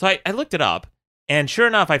 So I looked it up, and sure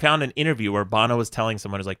enough, I found an interview where Bono was telling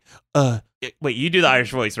someone, who's like, wait, you do the Irish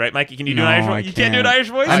voice, right, Mikey? Can you do an Irish voice? You can't do an Irish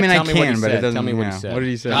voice? I mean, I can, but it doesn't. Tell me what he said. What did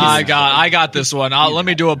he say? I got this one. Let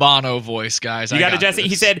me do a Bono voice, guys. You got it, Jesse.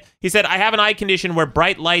 He said, "I have an eye condition where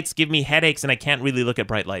bright lights give me headaches, and I can't really look at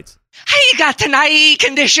bright lights." I got an eye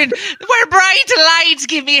condition where bright lights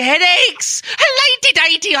give me headaches.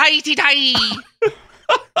 Lighty-dighty-highty-die.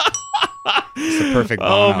 It's the perfect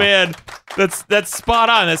Bono. Oh man, that's spot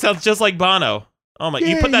on. That sounds just like Bono. Oh my!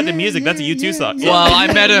 You put that to music. That's a U2 song. Well,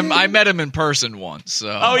 I met him in person once.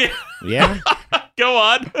 So. Oh yeah. Yeah. Go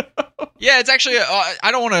on. Yeah, it's actually.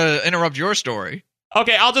 I don't want to interrupt your story.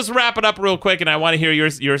 Okay, I'll just wrap it up real quick, and I want to hear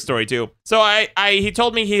your story too. So he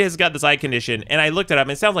told me he has got this eye condition, and I looked it up,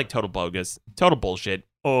 and it sounds like total bogus, total bullshit.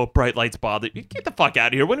 Oh, bright lights bother you. Get the fuck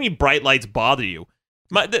out of here. What do you mean bright lights bother you?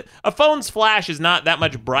 A phone's flash is not that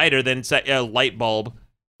much brighter than a light bulb,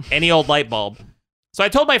 any old light bulb. So I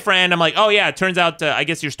told my friend, I'm like, "Oh yeah, it turns out, I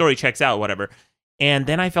guess your story checks out, whatever." And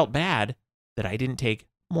then I felt bad that I didn't take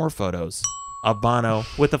more photos of Bono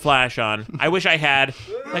with the flash on. I wish I had.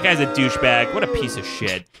 That guy's a douchebag. What a piece of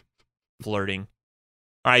shit. Flirting.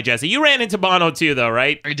 All right, Jesse, you ran into Bono too, though,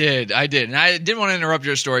 right? I did. And I didn't want to interrupt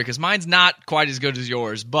your story because mine's not quite as good as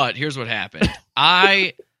yours, but here's what happened.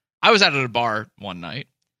 I was out at a bar one night.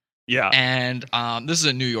 Yeah. And this is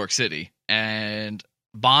in New York City, and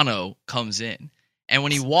Bono comes in. And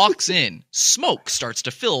when he walks in, smoke starts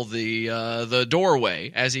to fill the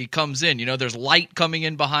doorway as he comes in. You know, there's light coming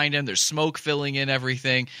in behind him. There's smoke filling in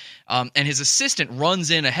everything. And his assistant runs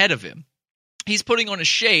in ahead of him. He's putting on his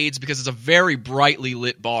shades because it's a very brightly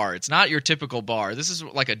lit bar. It's not your typical bar. This is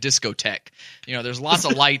like a discotheque. You know, there's lots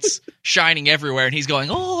of lights shining everywhere. And he's going,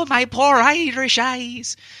 "Oh, my poor Irish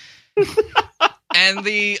eyes." And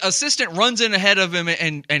the assistant runs in ahead of him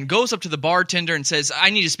and goes up to the bartender and says, "I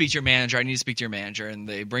need to speak to your manager. I need to speak to your manager." And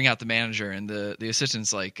they bring out the manager, and the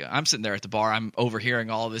assistant's like, "I'm sitting there at the bar. I'm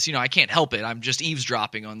overhearing all of this. You know, I can't help it. I'm just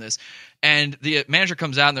eavesdropping on this." And the manager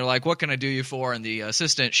comes out, and they're like, "What can I do you for?" And the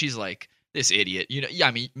assistant, she's like, "This idiot. You know, yeah,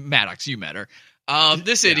 I mean, Maddox, you met her.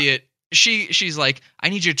 This idiot." She's like, "I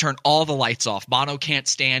need you to turn all the lights off. Bono can't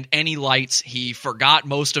stand any lights. He forgot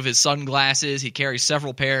most of his sunglasses. He carries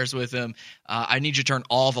several pairs with him. I need you to turn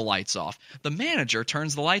all the lights off." The manager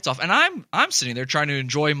turns the lights off, and I'm sitting there trying to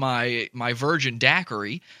enjoy my virgin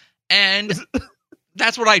daiquiri, and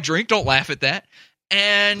that's what I drink. Don't laugh at that.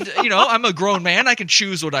 And, I'm a grown man. I can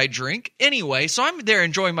choose what I drink. Anyway, so I'm there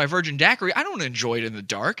enjoying my virgin daiquiri. I don't enjoy it in the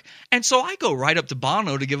dark. And so I go right up to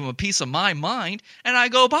Bono to give him a piece of my mind. And I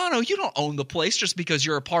go, Bono, you don't own the place just because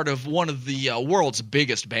you're a part of one of the world's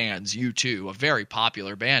biggest bands, U2, a very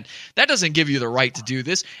popular band. That doesn't give you the right to do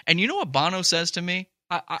this. And you know what Bono says to me?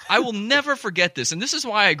 I will never forget this. And this is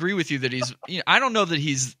why I agree with you that he's, I don't know that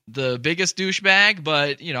he's the biggest douchebag,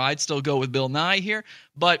 but, I'd still go with Bill Nye here.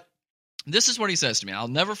 But this is what he says to me. I'll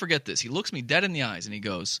never forget this. He looks me dead in the eyes and he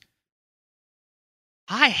goes,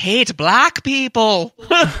 I hate black people.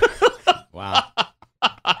 Wow.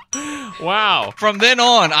 Wow. From then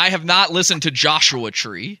on, I have not listened to Joshua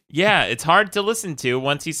Tree. Yeah, it's hard to listen to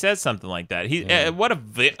once he says something like that. What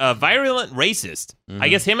a virulent racist. I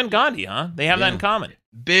guess him and Gandhi, huh? They have that in common.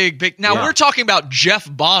 Big. Now, we're talking about Jeff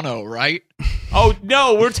Bono, right? Oh,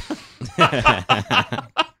 no, we're...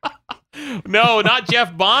 No, not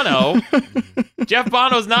Jeff Bono. Jeff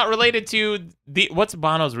Bono's not related to what's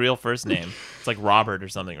Bono's real first name? It's like Robert or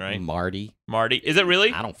something, right? Marty. Is it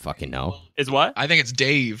really? I don't fucking know. Is what? I think it's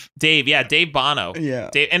Dave. Dave Bono. Yeah.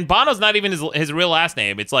 And Bono's not even his real last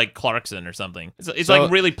name. It's like Clarkson or something. It's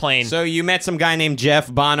like really plain. So you met some guy named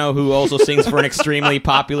Jeff Bono who also sings for an extremely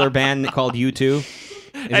popular band called U2?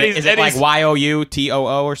 Is it like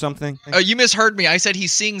YOUTOO or something? You misheard me. I said he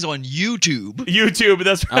sings on YouTube. YouTube,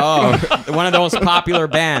 that's right. Oh, one of those popular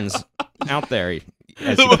bands out there.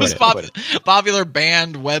 The most popular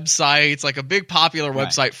band websites, like a big popular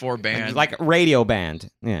website for bands. Like a radio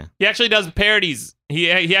band. Yeah. He actually does parodies.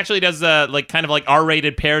 He actually does kind of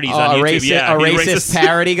R-rated parodies on YouTube. A racist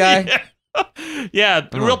parody guy? Yeah,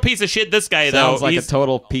 real piece of shit. This guy Sounds though, like a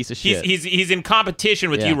total piece of shit. He's in competition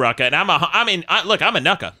with you, Rucka, and I'm a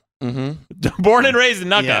Nucka. Mm-hmm. Born and raised in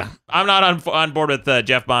Nucka. Yeah. I'm not on board with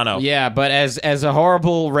Jeff Bono. Yeah, but as a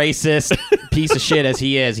horrible racist piece of shit as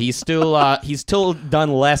he is, he's still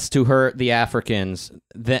done less to hurt the Africans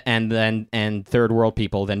and third world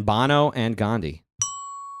people than Bono and Gandhi.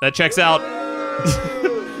 That checks out.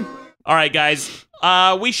 All right, guys.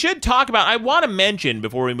 We should talk about, I want to mention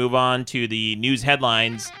before we move on to the news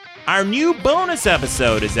headlines, our new bonus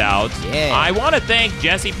episode is out. Yeah. I want to thank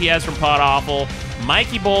Jesse P.S. from Pod Awful,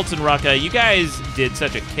 Mikey Bolts, and Rucka. You guys did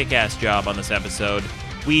such a kick-ass job on this episode.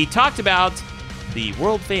 We talked about the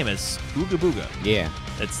world-famous Ooga Booga. Yeah.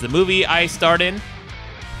 It's the movie I starred in.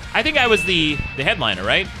 I think I was the headliner,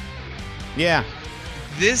 right? Yeah.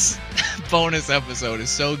 This bonus episode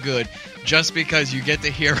is so good just because you get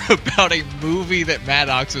to hear about a movie that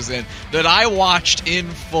Maddox was in that I watched in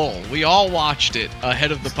full. We all watched it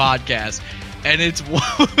ahead of the podcast, and it's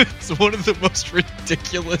one of the most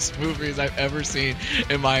ridiculous movies I've ever seen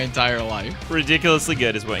in my entire life. Ridiculously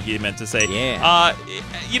good is what he meant to say. Yeah.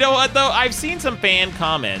 You know what, though? I've seen some fan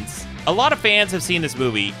comments. A lot of fans have seen this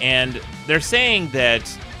movie, and they're saying that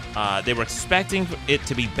they were expecting it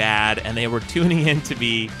to be bad, and they were tuning in to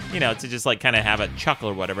be, to just kind of have a chuckle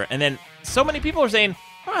or whatever. And then so many people are saying,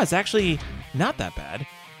 it's actually not that bad.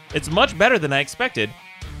 It's much better than I expected.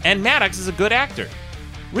 And Maddox is a good actor.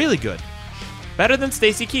 Really good. Better than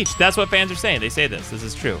Stacy Keach. That's what fans are saying. They say this. This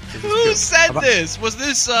is true. Who said this? Was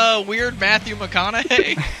this weird Matthew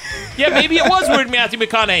McConaughey? Yeah, maybe it was weird Matthew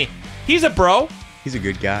McConaughey. He's a bro. He's a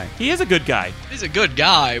good guy. He is a good guy. He's a good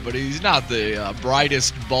guy, but he's not the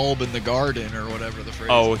brightest bulb in the garden or whatever the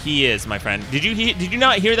phrase. Oh, he is, my friend. Did you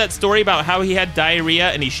not hear that story about how he had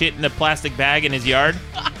diarrhea and he shit in a plastic bag in his yard?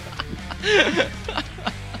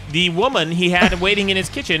 The woman he had waiting in his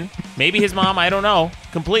kitchen, maybe his mom, I don't know,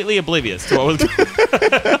 completely oblivious to what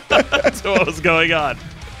was going on.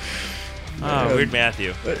 Oh, weird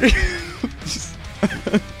Matthew.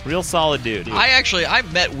 Real solid dude. I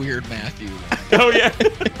met Weird Matthew. Oh, yeah?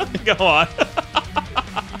 Go on.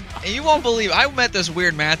 And you won't believe, I met this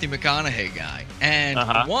Weird Matthew McConaughey guy.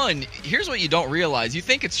 And here's what you don't realize. You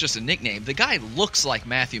think it's just a nickname. The guy looks like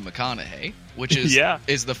Matthew McConaughey, which is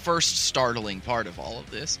is the first startling part of all of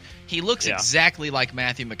this. He looks exactly like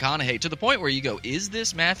Matthew McConaughey to the point where you go, is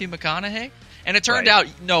this Matthew McConaughey? And it turned out,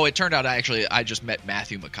 actually I just met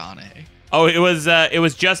Matthew McConaughey. Oh, it was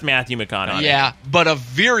just Matthew McConaughey. Yeah, but a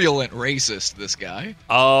virulent racist, this guy.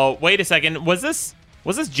 Oh, wait a second. Was this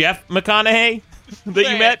Jeff McConaughey that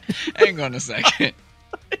you met? Hang on a second.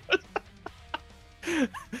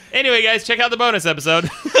 Anyway, guys, check out the bonus episode.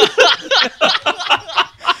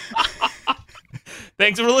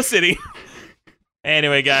 Thanks for listening.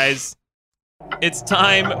 Anyway, guys, it's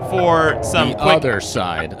time for some other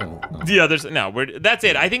side. The other side. No, that's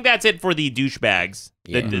it. I think that's it for the douchebags.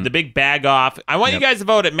 The big bag off. I want you guys to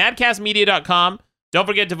vote at madcastmedia.com. Don't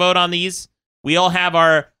forget to vote on these. We all have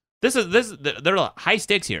our. They're high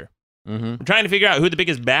stakes here. Mm-hmm. We're trying to figure out who the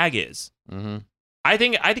biggest bag is. Mm-hmm. I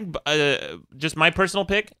think just my personal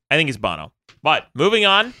pick, I think it's Bono. But moving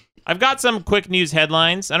on, I've got some quick news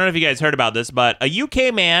headlines. I don't know if you guys heard about this, but a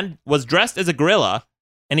UK man was dressed as a gorilla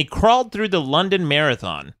and he crawled through the London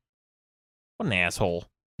Marathon. What an asshole.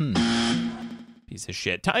 Piece of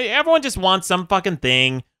shit. Everyone just wants some fucking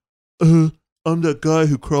thing. I'm that guy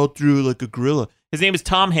who crawled through like a gorilla. His name is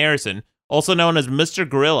Tom Harrison, also known as Mr.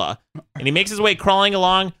 Gorilla, and he makes his way crawling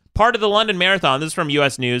along part of the London Marathon. This is from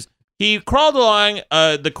US News. He crawled along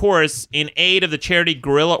the course in aid of the charity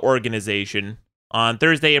Gorilla Organization on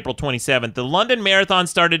Thursday, April 27th. The London Marathon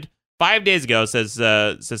started 5 days ago,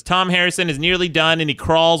 says Tom Harrison is nearly done, and he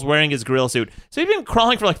crawls wearing his gorilla suit. So he's been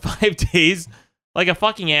crawling for like 5 days like a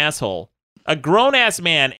fucking asshole. A grown-ass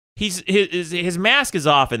man. His mask is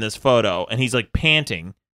off in this photo, and he's like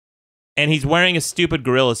panting, and he's wearing a stupid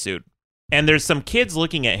gorilla suit. And there's some kids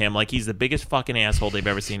looking at him like he's the biggest fucking asshole they've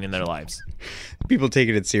ever seen in their lives. People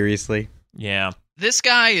taking it seriously. Yeah. This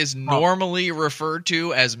guy is normally referred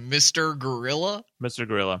to as Mr. Gorilla. Mr.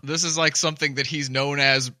 Gorilla. This is like something that he's known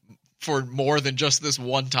as for more than just this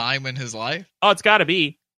one time in his life. Oh, it's got to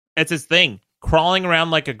be. It's his thing. Crawling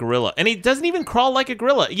around like a gorilla. And he doesn't even crawl like a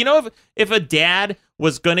gorilla. You know, if a dad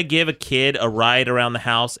was going to give a kid a ride around the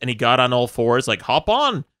house and he got on all fours, like, hop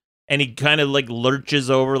on. And he kind of like lurches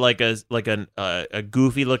over like a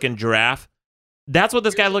goofy looking giraffe. That's what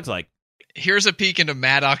this guy looks like. Here's a peek into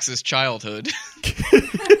Maddox's childhood.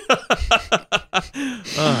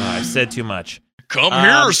 I said too much. Come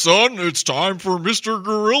here, son. It's time for Mr.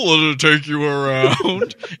 Gorilla to take you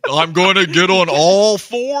around. I'm going to get on all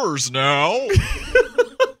fours now.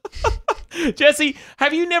 Jesse,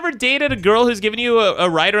 have you never dated a girl who's given you a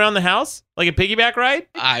ride around the house? Like a piggyback ride?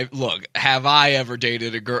 Have I ever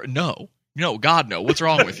dated a girl? No, God, no. What's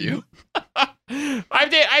wrong with you?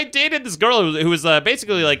 I dated this girl who was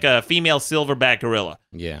basically like a female silverback gorilla.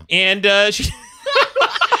 Yeah. And she...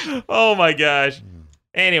 Oh, my gosh.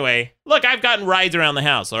 Anyway, look, I've gotten rides around the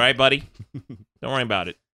house, all right, buddy? Don't worry about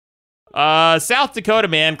it. South Dakota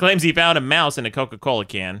man claims he found a mouse in a Coca-Cola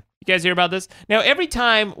can. You guys hear about this? Now, every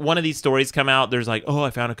time one of these stories come out, there's like, oh,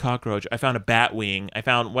 I found a cockroach. I found a bat wing. I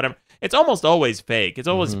found whatever. It's almost always fake. It's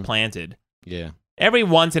always planted. Yeah. Every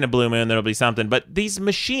once in a blue moon, there'll be something. But these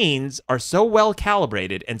machines are so well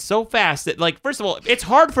calibrated and so fast that, like, first of all, it's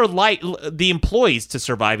hard for the employees to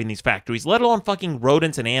survive in these factories, let alone fucking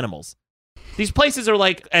rodents and animals. These places are,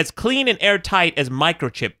 like, as clean and airtight as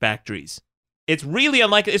microchip factories. It's really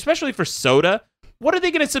unlikely, especially for soda. What are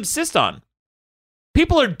they going to subsist on?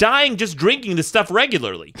 People are dying just drinking this stuff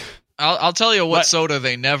regularly. I'll tell you what soda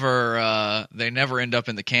they never end up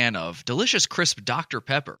in the can of. Delicious crisp Dr.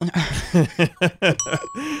 Pepper.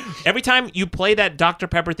 Every time you play that Dr.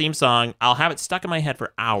 Pepper theme song, I'll have it stuck in my head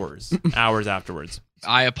for hours afterwards.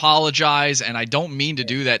 I apologize, and I don't mean to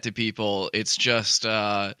do that to people. It's just,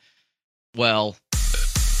 well...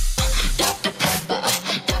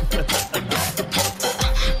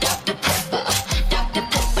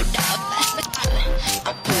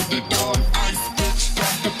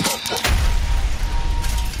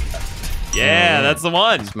 Yeah, that's the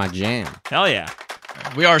one. It's my jam. Hell yeah.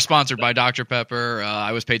 We are sponsored by Dr. Pepper.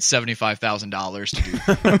 I was paid $75,000 to do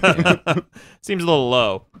that. Seems a little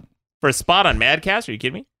low. For a spot on Madcast? Are you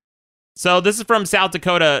kidding me? So this is from South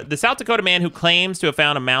Dakota. The South Dakota man who claims to have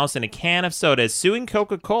found a mouse in a can of soda is suing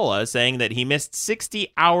Coca-Cola, saying that he missed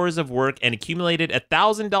 60 hours of work and accumulated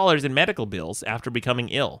 $1,000 in medical bills after becoming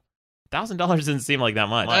ill. $1,000 doesn't seem like that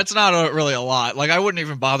much. That's not really a lot. Like, I wouldn't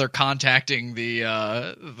even bother contacting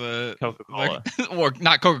the Coca-Cola, or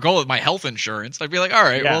not Coca-Cola, my health insurance. I'd be like, all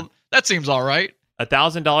right, well, that seems all right.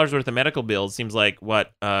 $1,000 worth of medical bills seems like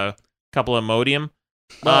what? A couple of Imodium.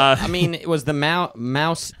 Well, I mean, was the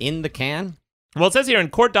mouse in the can? Well, it says here in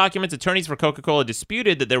court documents, attorneys for Coca-Cola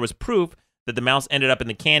disputed that there was proof that the mouse ended up in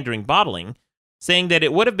the can during bottling, saying that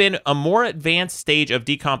it would have been a more advanced stage of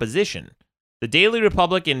decomposition. The Daily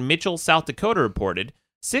Republic in Mitchell, South Dakota reported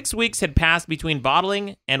 6 weeks had passed between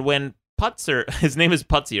bottling and when Putzer, his name is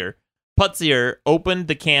Putzier, opened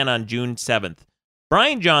the can on June 7th.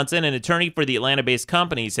 Brian Johnson, an attorney for the Atlanta-based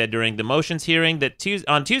company, said during the motions hearing that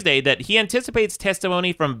on Tuesday that he anticipates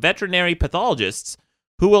testimony from veterinary pathologists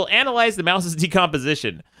who will analyze the mouse's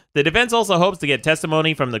decomposition. The defense also hopes to get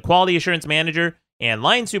testimony from the quality assurance manager and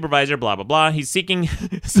line supervisor, blah, blah, blah. He's seeking...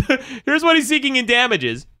 Here's what he's seeking in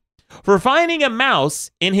damages. For finding a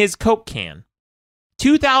mouse in his Coke can.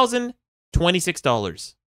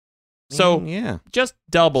 $2,026. So yeah, just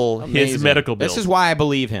double his Amazing. medical bills. This is why I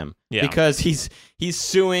believe him. Yeah. Because he's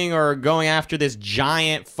suing or going after this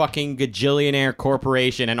giant fucking gajillionaire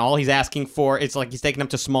corporation, and all he's asking for, it's like he's taking them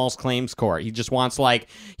to Small's Claims Court. He just wants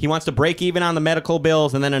he wants to break even on the medical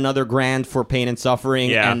bills and then another $1,000 for pain and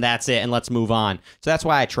suffering, and that's it, and let's move on. So that's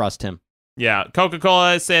why I trust him. Yeah,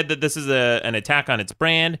 Coca-Cola said that this is an attack on its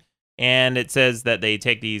brand, and it says that they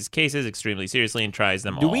take these cases extremely seriously and tries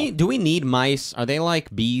them all. Do we need mice? Are they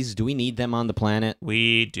like bees? Do we need them on the planet?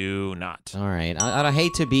 We do not. All right. I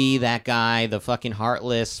hate to be that guy, the fucking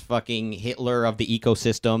heartless fucking Hitler of the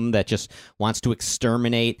ecosystem that just wants to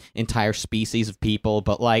exterminate entire species of people,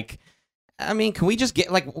 but I mean, can we just get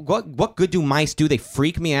what good do mice do? They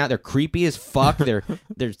freak me out. They're creepy as fuck. They're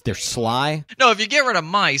sly. No, if you get rid of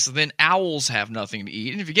mice, then owls have nothing to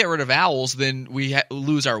eat. And if you get rid of owls, then we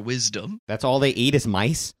lose our wisdom. That's all they eat is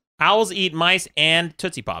mice? Owls eat mice and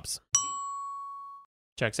Tootsie Pops.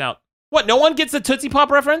 Checks out. What, no one gets the Tootsie Pop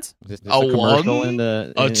reference? A one,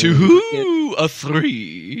 a two, a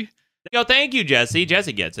three. Yo, thank you, Jesse.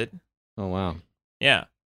 Jesse gets it. Oh, wow. Yeah.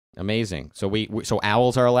 Amazing. So so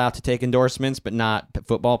owls are allowed to take endorsements, but not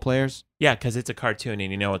football players? Yeah, because it's a cartoon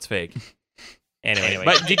and you know it's fake. Anyway,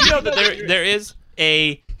 but did you know that there is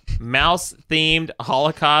a mouse-themed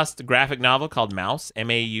Holocaust graphic novel called Mouse,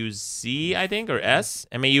 M-A-U-Z, I think, or S?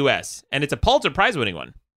 M-A-U-S. And it's a Pulitzer Prize-winning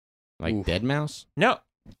one. Like Dead Mouse? No.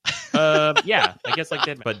 Yeah, I guess like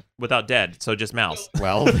Dead, but without dead, so just mouse.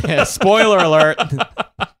 Well, spoiler alert.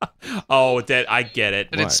 Oh, dead! I get it.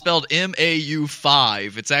 And it's spelled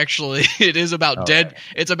MAU5. It's actually it is about dead. Right.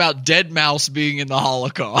 It's about dead mouse being in the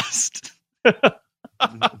Holocaust.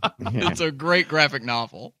 It's a great graphic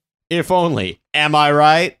novel. If only. Am I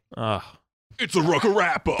right? It's a Rucka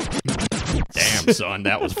wrap-up. Damn, son,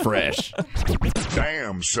 that was fresh.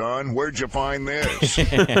 Damn, son, where'd you find this?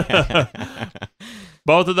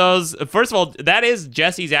 Both of those, first of all, that is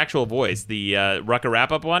Jesse's actual voice, the Rucka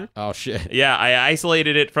wrap-up one. Oh, shit. Yeah, I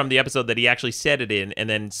isolated it from the episode that he actually said it in and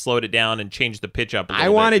then slowed it down and changed the pitch up a little I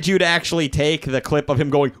bit. wanted you to actually take the clip of him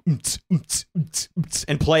going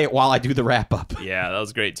and play it while I do the wrap-up. Yeah, that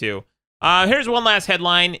was great, too. Here's one last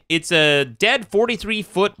headline. It's a dead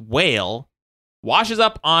 43-foot whale washes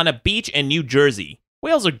up on a beach in New Jersey.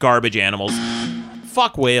 Whales are garbage animals.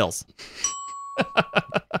 Fuck whales.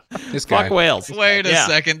 Fuck whales. Wait a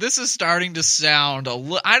second. This is starting to sound a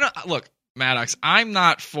little. Look, Maddox. I'm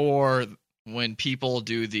not for when people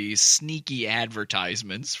do these sneaky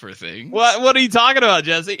advertisements for things. What are you talking about,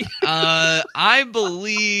 Jesse? I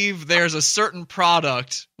believe there's a certain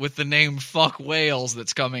product with the name Fuck Whales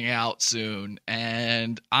that's coming out soon,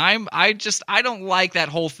 and I don't like that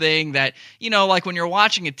whole thing that, like when you're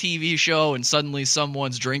watching a TV show and suddenly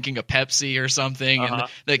someone's drinking a Pepsi or something and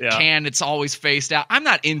the can, it's always faced out. I'm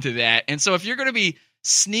not into that. And so if you're going to be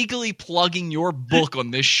sneakily plugging your book on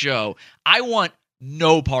this show, I want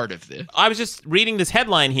no part of this. I was just reading this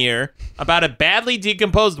headline here about a badly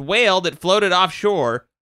decomposed whale that floated offshore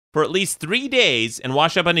for at least 3 days and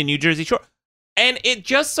washed up on a New Jersey shore. And it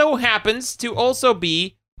just so happens to also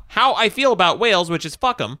be how I feel about whales, which is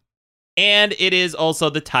fuck them. And it is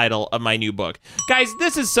also the title of my new book. Guys,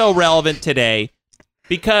 this is so relevant today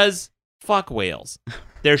because fuck whales.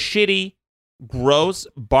 They're shitty, gross,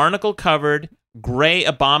 barnacle-covered, gray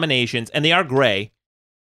abominations, and they are gray.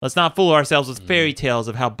 Let's not fool ourselves with fairy tales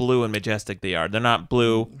of how blue and majestic they are. They're not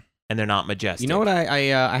blue, and they're not majestic. You know what?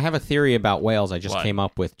 I have a theory about whales I just came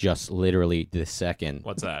up with just literally this second.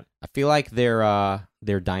 What's that? I feel like they're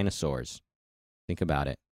dinosaurs. Think about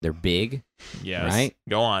it. They're big. Yes. Right?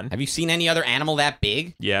 Go on. Have you seen any other animal that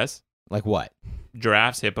big? Yes. Like what?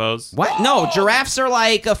 Giraffes, hippos. What? No, giraffes are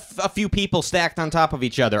like a few people stacked on top of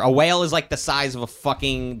each other. A whale is like the size of a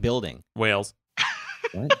fucking building. Whales.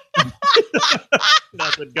 What?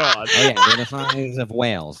 Nothing. Go on. Oh yeah, they're the size of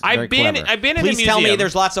whales. I've been in Please a museum. tell me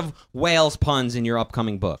there's lots of whales puns in your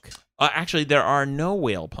upcoming book. Actually, there are no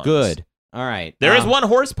whale puns. Good. All right. There is one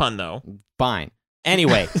horse pun though. Fine.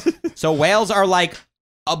 Anyway, so whales are like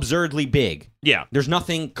absurdly big. Yeah. There's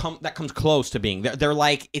nothing that comes close to being. They're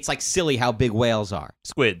like, it's like silly how big whales are.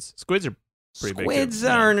 Squids. Squids are pretty big. Squids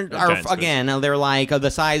are again, they're like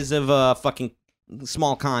the size of a fucking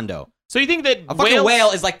small condo. So you think that a fucking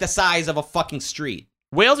whale is like the size of a fucking street?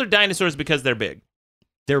 Whales are dinosaurs because they're big.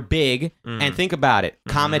 They're big, and think about it.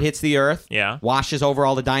 Comet hits the Earth, washes over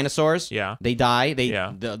all the dinosaurs. Yeah. They die.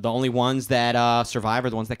 The only ones that survive are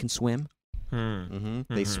the ones that can swim.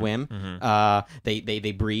 They swim.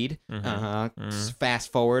 They breed.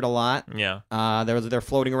 Fast forward a lot. Yeah. They're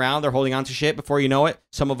floating around. They're holding on to shit. Before you know it,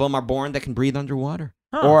 some of them are born that can breathe underwater.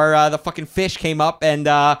 Or the fucking fish came up and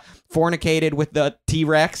fornicated with the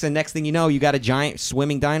T-Rex, and next thing you know, you got a giant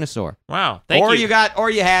swimming dinosaur. Wow, thank you. Or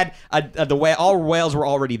you had all whales were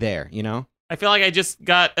already there. You know. I feel like I just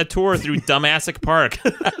got a tour through Dumbassic Park.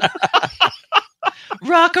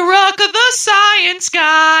 Rucka, the science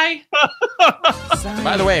guy.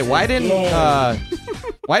 By the way, why didn't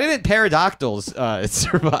pterodactyls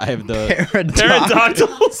survive the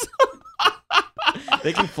Pterodactyls?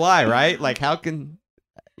 They can fly, right? Like,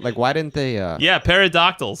 why didn't they? Yeah,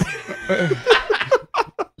 pterodactyls.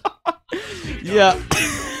 Yeah.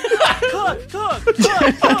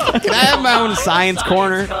 Can I have my own science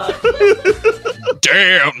corner?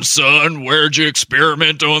 Damn, son, where'd you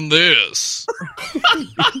experiment on this?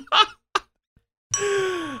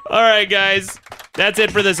 All right, guys. That's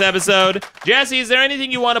it for this episode. Jesse, is there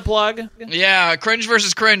anything you want to plug? Yeah, Cringe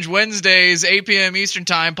vs. Cringe, Wednesdays, 8 p.m. Eastern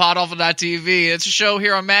Time, podawful.tv. It's a show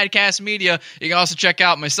here on Madcast Media. You can also check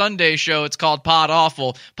out my Sunday show. It's called Pod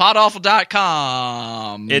Awful.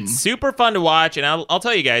 Podawful.com. It's super fun to watch, and I'll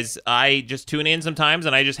tell you guys, I just tune in sometimes,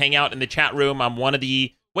 and I just hang out in the chat room. I'm one of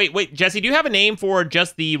the... Wait, Jesse, do you have a name for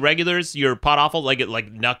just the regulars, your Pod Awful, like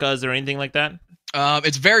Nuckas or anything like that?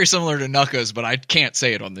 It's very similar to Nuckas, but I can't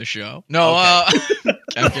say it on this show. No,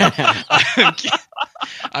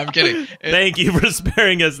 I'm kidding. Thank you for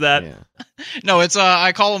sparing us that. Yeah. No, it's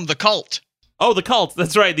I call them the cult. Oh, the cult.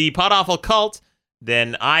 That's right, the Pod Awful cult.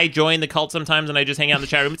 Then I join the cult sometimes, and I just hang out in the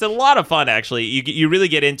chat room. It's a lot of fun, actually. You really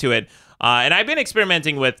get into it. And I've been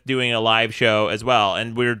experimenting with doing a live show as well,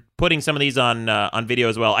 and we're putting some of these on video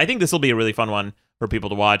as well. I think this will be a really fun one for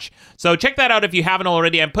people to watch. So check that out if you haven't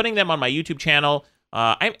already. I'm putting them on my YouTube channel.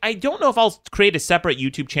 I don't know if I'll create a separate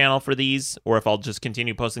YouTube channel for these or if I'll just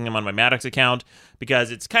continue posting them on my Maddox account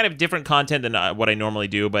because it's kind of different content than what I normally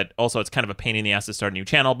do, but also it's kind of a pain in the ass to start a new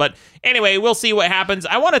channel. But anyway, we'll see what happens.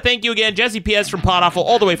 I want to thank you again, Jesse P.S. from Pod Awful,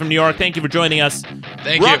 all the way from New York. Thank you for joining us.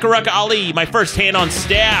 Thank you. Rucka Ali, my first hand on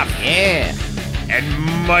staff. Yeah.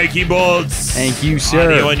 And Mikey Bolts. Thank you,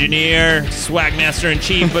 sir. Audio engineer, swag master in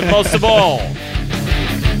chief, but most of all,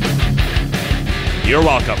 you're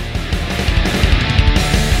welcome.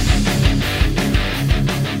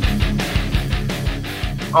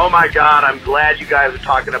 Oh my God, I'm glad you guys are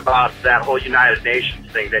talking about that whole United Nations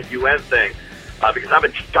thing, that UN thing, because I've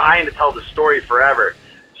been dying to tell this story forever.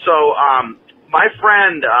 So, my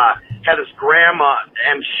friend had this grandma,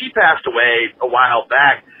 and she passed away a while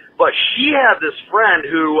back, but she had this friend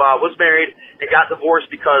who was married and got divorced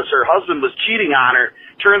because her husband was cheating on her.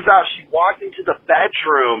 Turns out she walked into the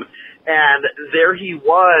bedroom, and there he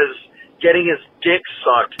was, getting his dick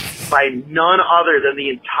sucked by none other than the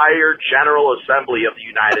entire General Assembly of the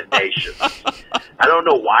United Nations. I don't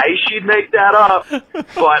know why she'd make that up,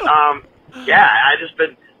 but yeah, I just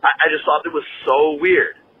thought it was so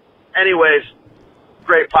weird. Anyways,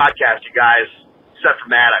 great podcast, you guys. Except for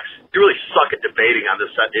Maddox, you really suck at debating on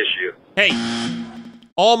this issue. Hey,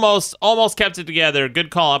 almost kept it together.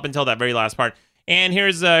 Good call up until that very last part. And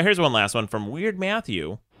here's one last one from Weird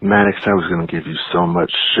Matthew. Maddox, I was going to give you so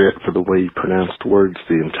much shit for the way you pronounced words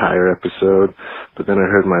the entire episode, but then I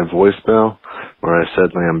heard my voicemail where I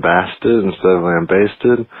said lambasted instead of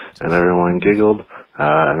lambasted, and everyone giggled,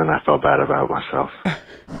 and then I felt bad about myself.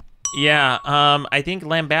 Yeah, I think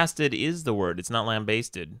lambasted is the word. It's not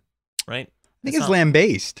lambasted, right? I think it's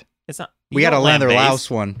lambaste. It's not. We got another louse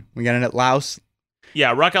one. We got a louse.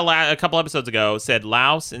 Yeah, Rucka a couple episodes ago said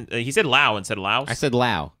louse, and he said low and said louse. I said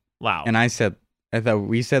low. Low. And I thought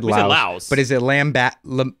we said we louse. Said louse. But is it lambast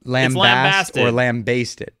or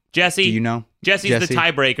lambasted? Jesse, do you know? Jesse's the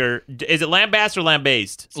tiebreaker. Is it lambast or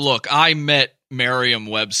lambaste? Look, I met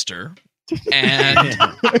Merriam-Webster, and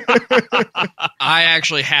I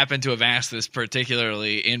actually happened to have asked this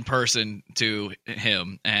particularly in person to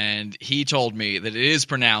him, and he told me that it is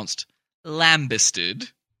pronounced lambasted.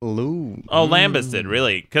 Ooh. Oh, lambasted,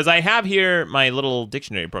 really? Because I have here my little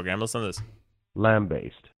dictionary program. Listen to this.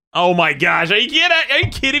 Lambasted. Oh my gosh! Are you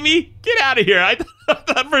kidding me? Get out of here! I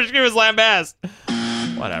thought for sure it was lambast.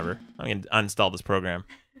 Whatever. I'm gonna uninstall this program.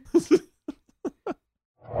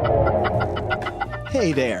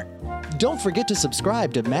 Hey there! Don't forget to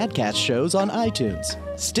subscribe to Madcast shows on iTunes,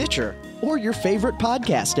 Stitcher, or your favorite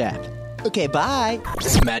podcast app. Okay, bye.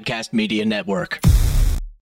 Madcast Media Network.